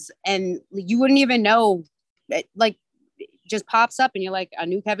movies, and you wouldn't even know. Like, just pops up, and you're like, a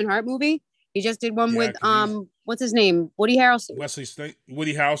new Kevin Hart movie. He just did one with what's his name? Woody Harrelson.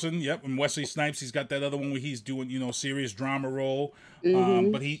 Woody Harrelson, yep, and Wesley Snipes. He's got that other one where he's doing serious drama role.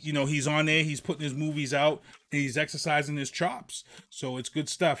 Mm-hmm. But he's on there. He's putting his movies out. And he's exercising his chops. So it's good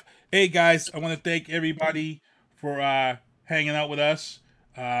stuff. Hey guys, I want to thank everybody for hanging out with us.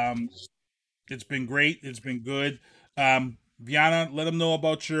 It's been great. It's been good. Veana, let them know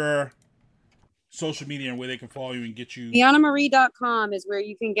about your social media and where they can follow you and get you. VeanaMarie.com is where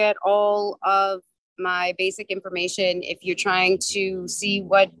you can get all of my basic information. If you're trying to see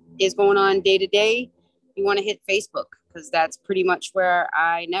what is going on day to day, you want to hit Facebook, because that's pretty much where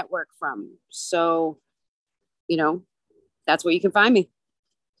I network from. So, that's where you can find me.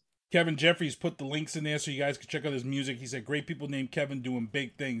 Kevin Jeffries put the links in there so you guys can check out his music. He said, great people named Kevin doing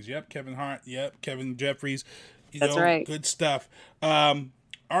big things. Yep, Kevin Hart. Yep, Kevin Jeffries. That's right. Good stuff. All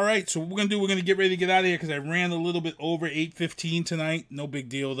right, so what we're going to get ready to get out of here because I ran a little bit over 8:15 tonight. No big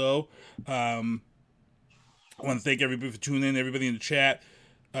deal, though. I want to thank everybody for tuning in, everybody in the chat.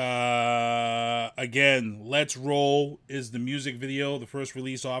 Again, Let's Roll is the music video, the first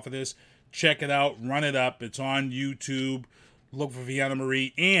release off of this. Check it out, run it up. It's on YouTube. Look for Veana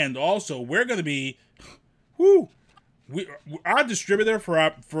Marie. And also, we're going to be, our distributor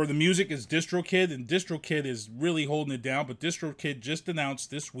for the music is DistroKid, and DistroKid is really holding it down. But DistroKid just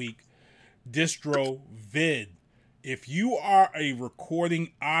announced this week DistroVid. If you are a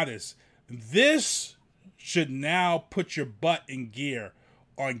recording artist, this should now put your butt in gear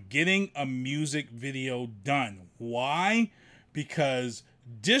on getting a music video done. Why? Because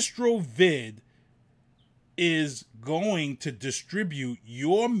DistroVid is going to distribute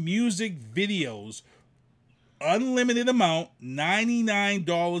your music videos, unlimited amount,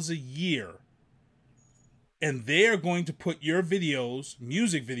 $99 a year. And they are going to put your videos,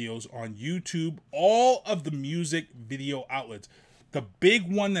 music videos, on YouTube, all of the music video outlets. The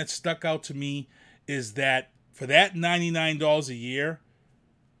big one that stuck out to me is that for that $99 a year,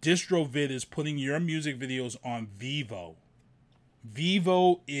 DistroVid is putting your music videos on Vevo.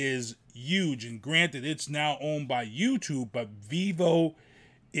 Vevo is huge, and granted, it's now owned by YouTube, but Vevo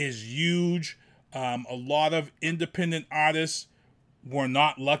is huge. A lot of independent artists were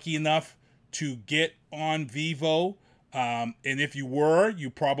not lucky enough to get on Vevo. And if you were, you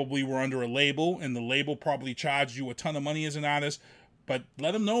probably were under a label, and the label probably charged you a ton of money as an artist. But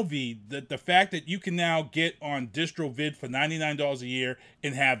let them know, V, that the fact that you can now get on DistroVid for $99 a year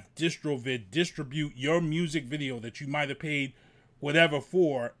and have DistroVid distribute your music video that you might have paid whatever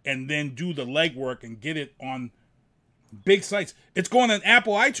for, and then do the legwork and get it on big sites. It's going on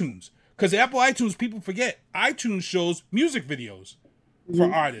Apple iTunes, because Apple iTunes, people forget, iTunes shows music videos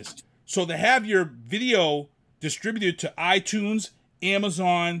for artists. So to have your video distributed to iTunes,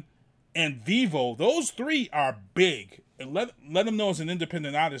 Amazon, and Vevo, those three are big. And let them know as an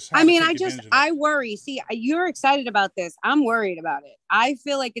independent artist. I worry. See, you're excited about this. I'm worried about it. I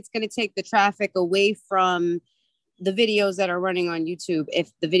feel like it's going to take the traffic away from the videos that are running on YouTube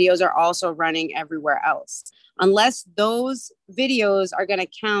if the videos are also running everywhere else. Unless those videos are going to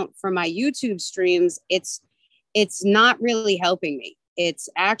count for my YouTube streams, it's not really helping me. It's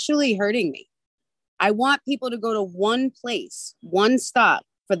actually hurting me. I want people to go to one place, one stop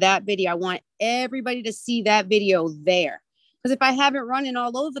for that video. I want everybody to see that video there. Because if I have it running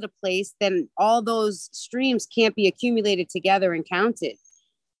all over the place, then all those streams can't be accumulated together and counted.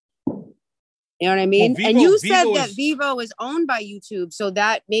 You know what I mean? Well, and you said that Vevo is owned by YouTube, so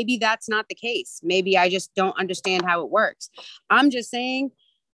that maybe that's not the case. Maybe I just don't understand how it works. I'm just saying,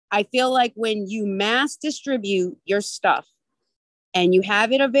 I feel like when you mass distribute your stuff and you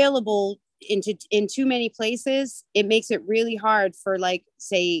have it available in too many places, it makes it really hard for, like,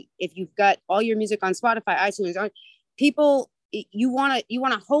 say, if you've got all your music on Spotify, iTunes, people, you want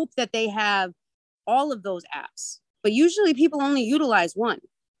to hope that they have all of those apps, but usually people only utilize one.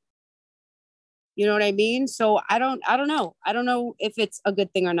 You know what I mean? So I don't know. I don't know if it's a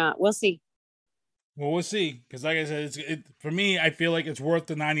good thing or not. We'll see. Well, we'll see. Because like I said, for me, I feel like it's worth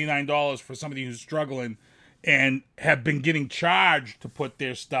the $99 for somebody who's struggling and have been getting charged to put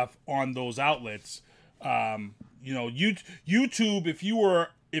their stuff on those outlets. YouTube, if you were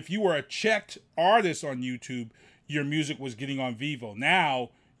a checked artist on YouTube, your music was getting on Vevo. Now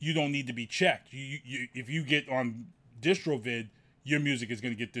you don't need to be checked. If you get on DistroVid, your music is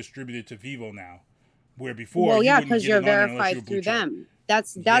going to get distributed to Vevo now, where before, well, yeah, because you're verified through them.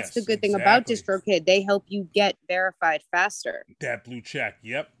 That's the good thing about DistroKid. They help you get verified faster. That blue check,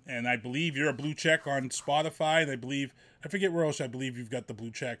 yep. And I believe you're a blue check on Spotify, and I forget where else I believe you've got the blue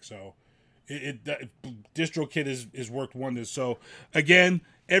check. So DistroKid has worked wonders. So again,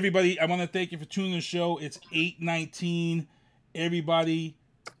 everybody, I want to thank you for tuning in the show. It's 8:19. Everybody.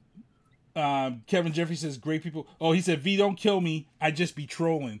 Kevin Jeffrey says, great people. Oh, he said, V, don't kill me. I just be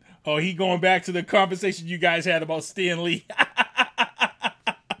trolling. Oh, he going back to the conversation you guys had about Stan Lee.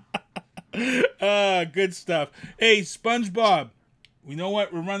 Good stuff. Hey, SpongeBob, you know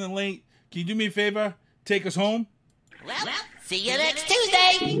what? We're running late. Can you do me a favor? Take us home? Well, see you next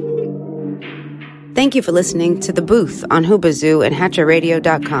Tuesday. Thank you for listening to The Booth on Hoobazoo and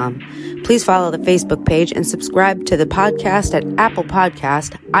HatcherRadio.com. Please follow the Facebook page and subscribe to the podcast at Apple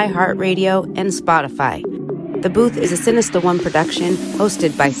Podcast, iHeartRadio, and Spotify. The Booth is a Sinister One production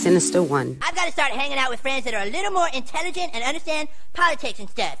hosted by Sinister One. I've got to start hanging out with friends that are a little more intelligent and understand politics and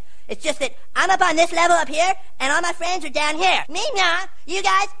stuff. It's just that I'm up on this level up here, and all my friends are down here. Me, nah. You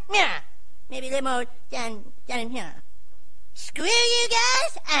guys, nah. Maybe a little more down in here. Screw you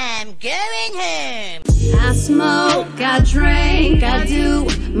guys, I'm going home. I smoke, I drink, I do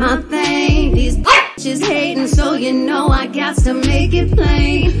my thing. These bitches hating, so you know I got to make it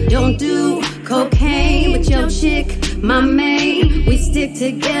plain. Don't do cocaine with your chick, my main. We stick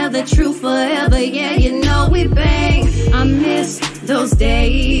together, true forever, yeah, you know we bang. I miss those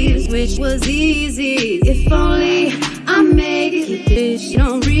days, which was easy. If only I make it, bitch,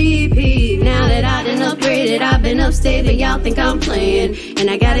 don't repeat. Now that I done upgraded, I've been upstate, but y'all think I'm playing. And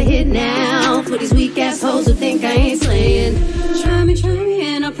I got a hit now for these weak assholes who think I ain't slaying. Try me,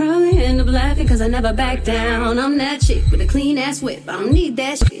 and I'll probably end up laughing, cause I never back down. I'm that chick with a clean ass whip, I don't need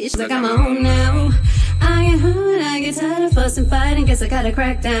that shit, I got my own now. I get hurt, I get tired of fussing, fighting, guess I gotta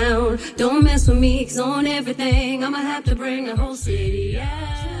crack down. Don't mess with me, cause on everything, I'ma have to bring the whole city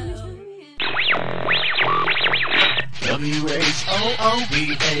out. WHOOBAZOO,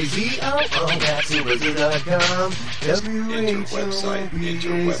 that's Hoobazoo.com.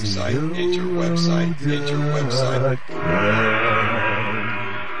 Enter website.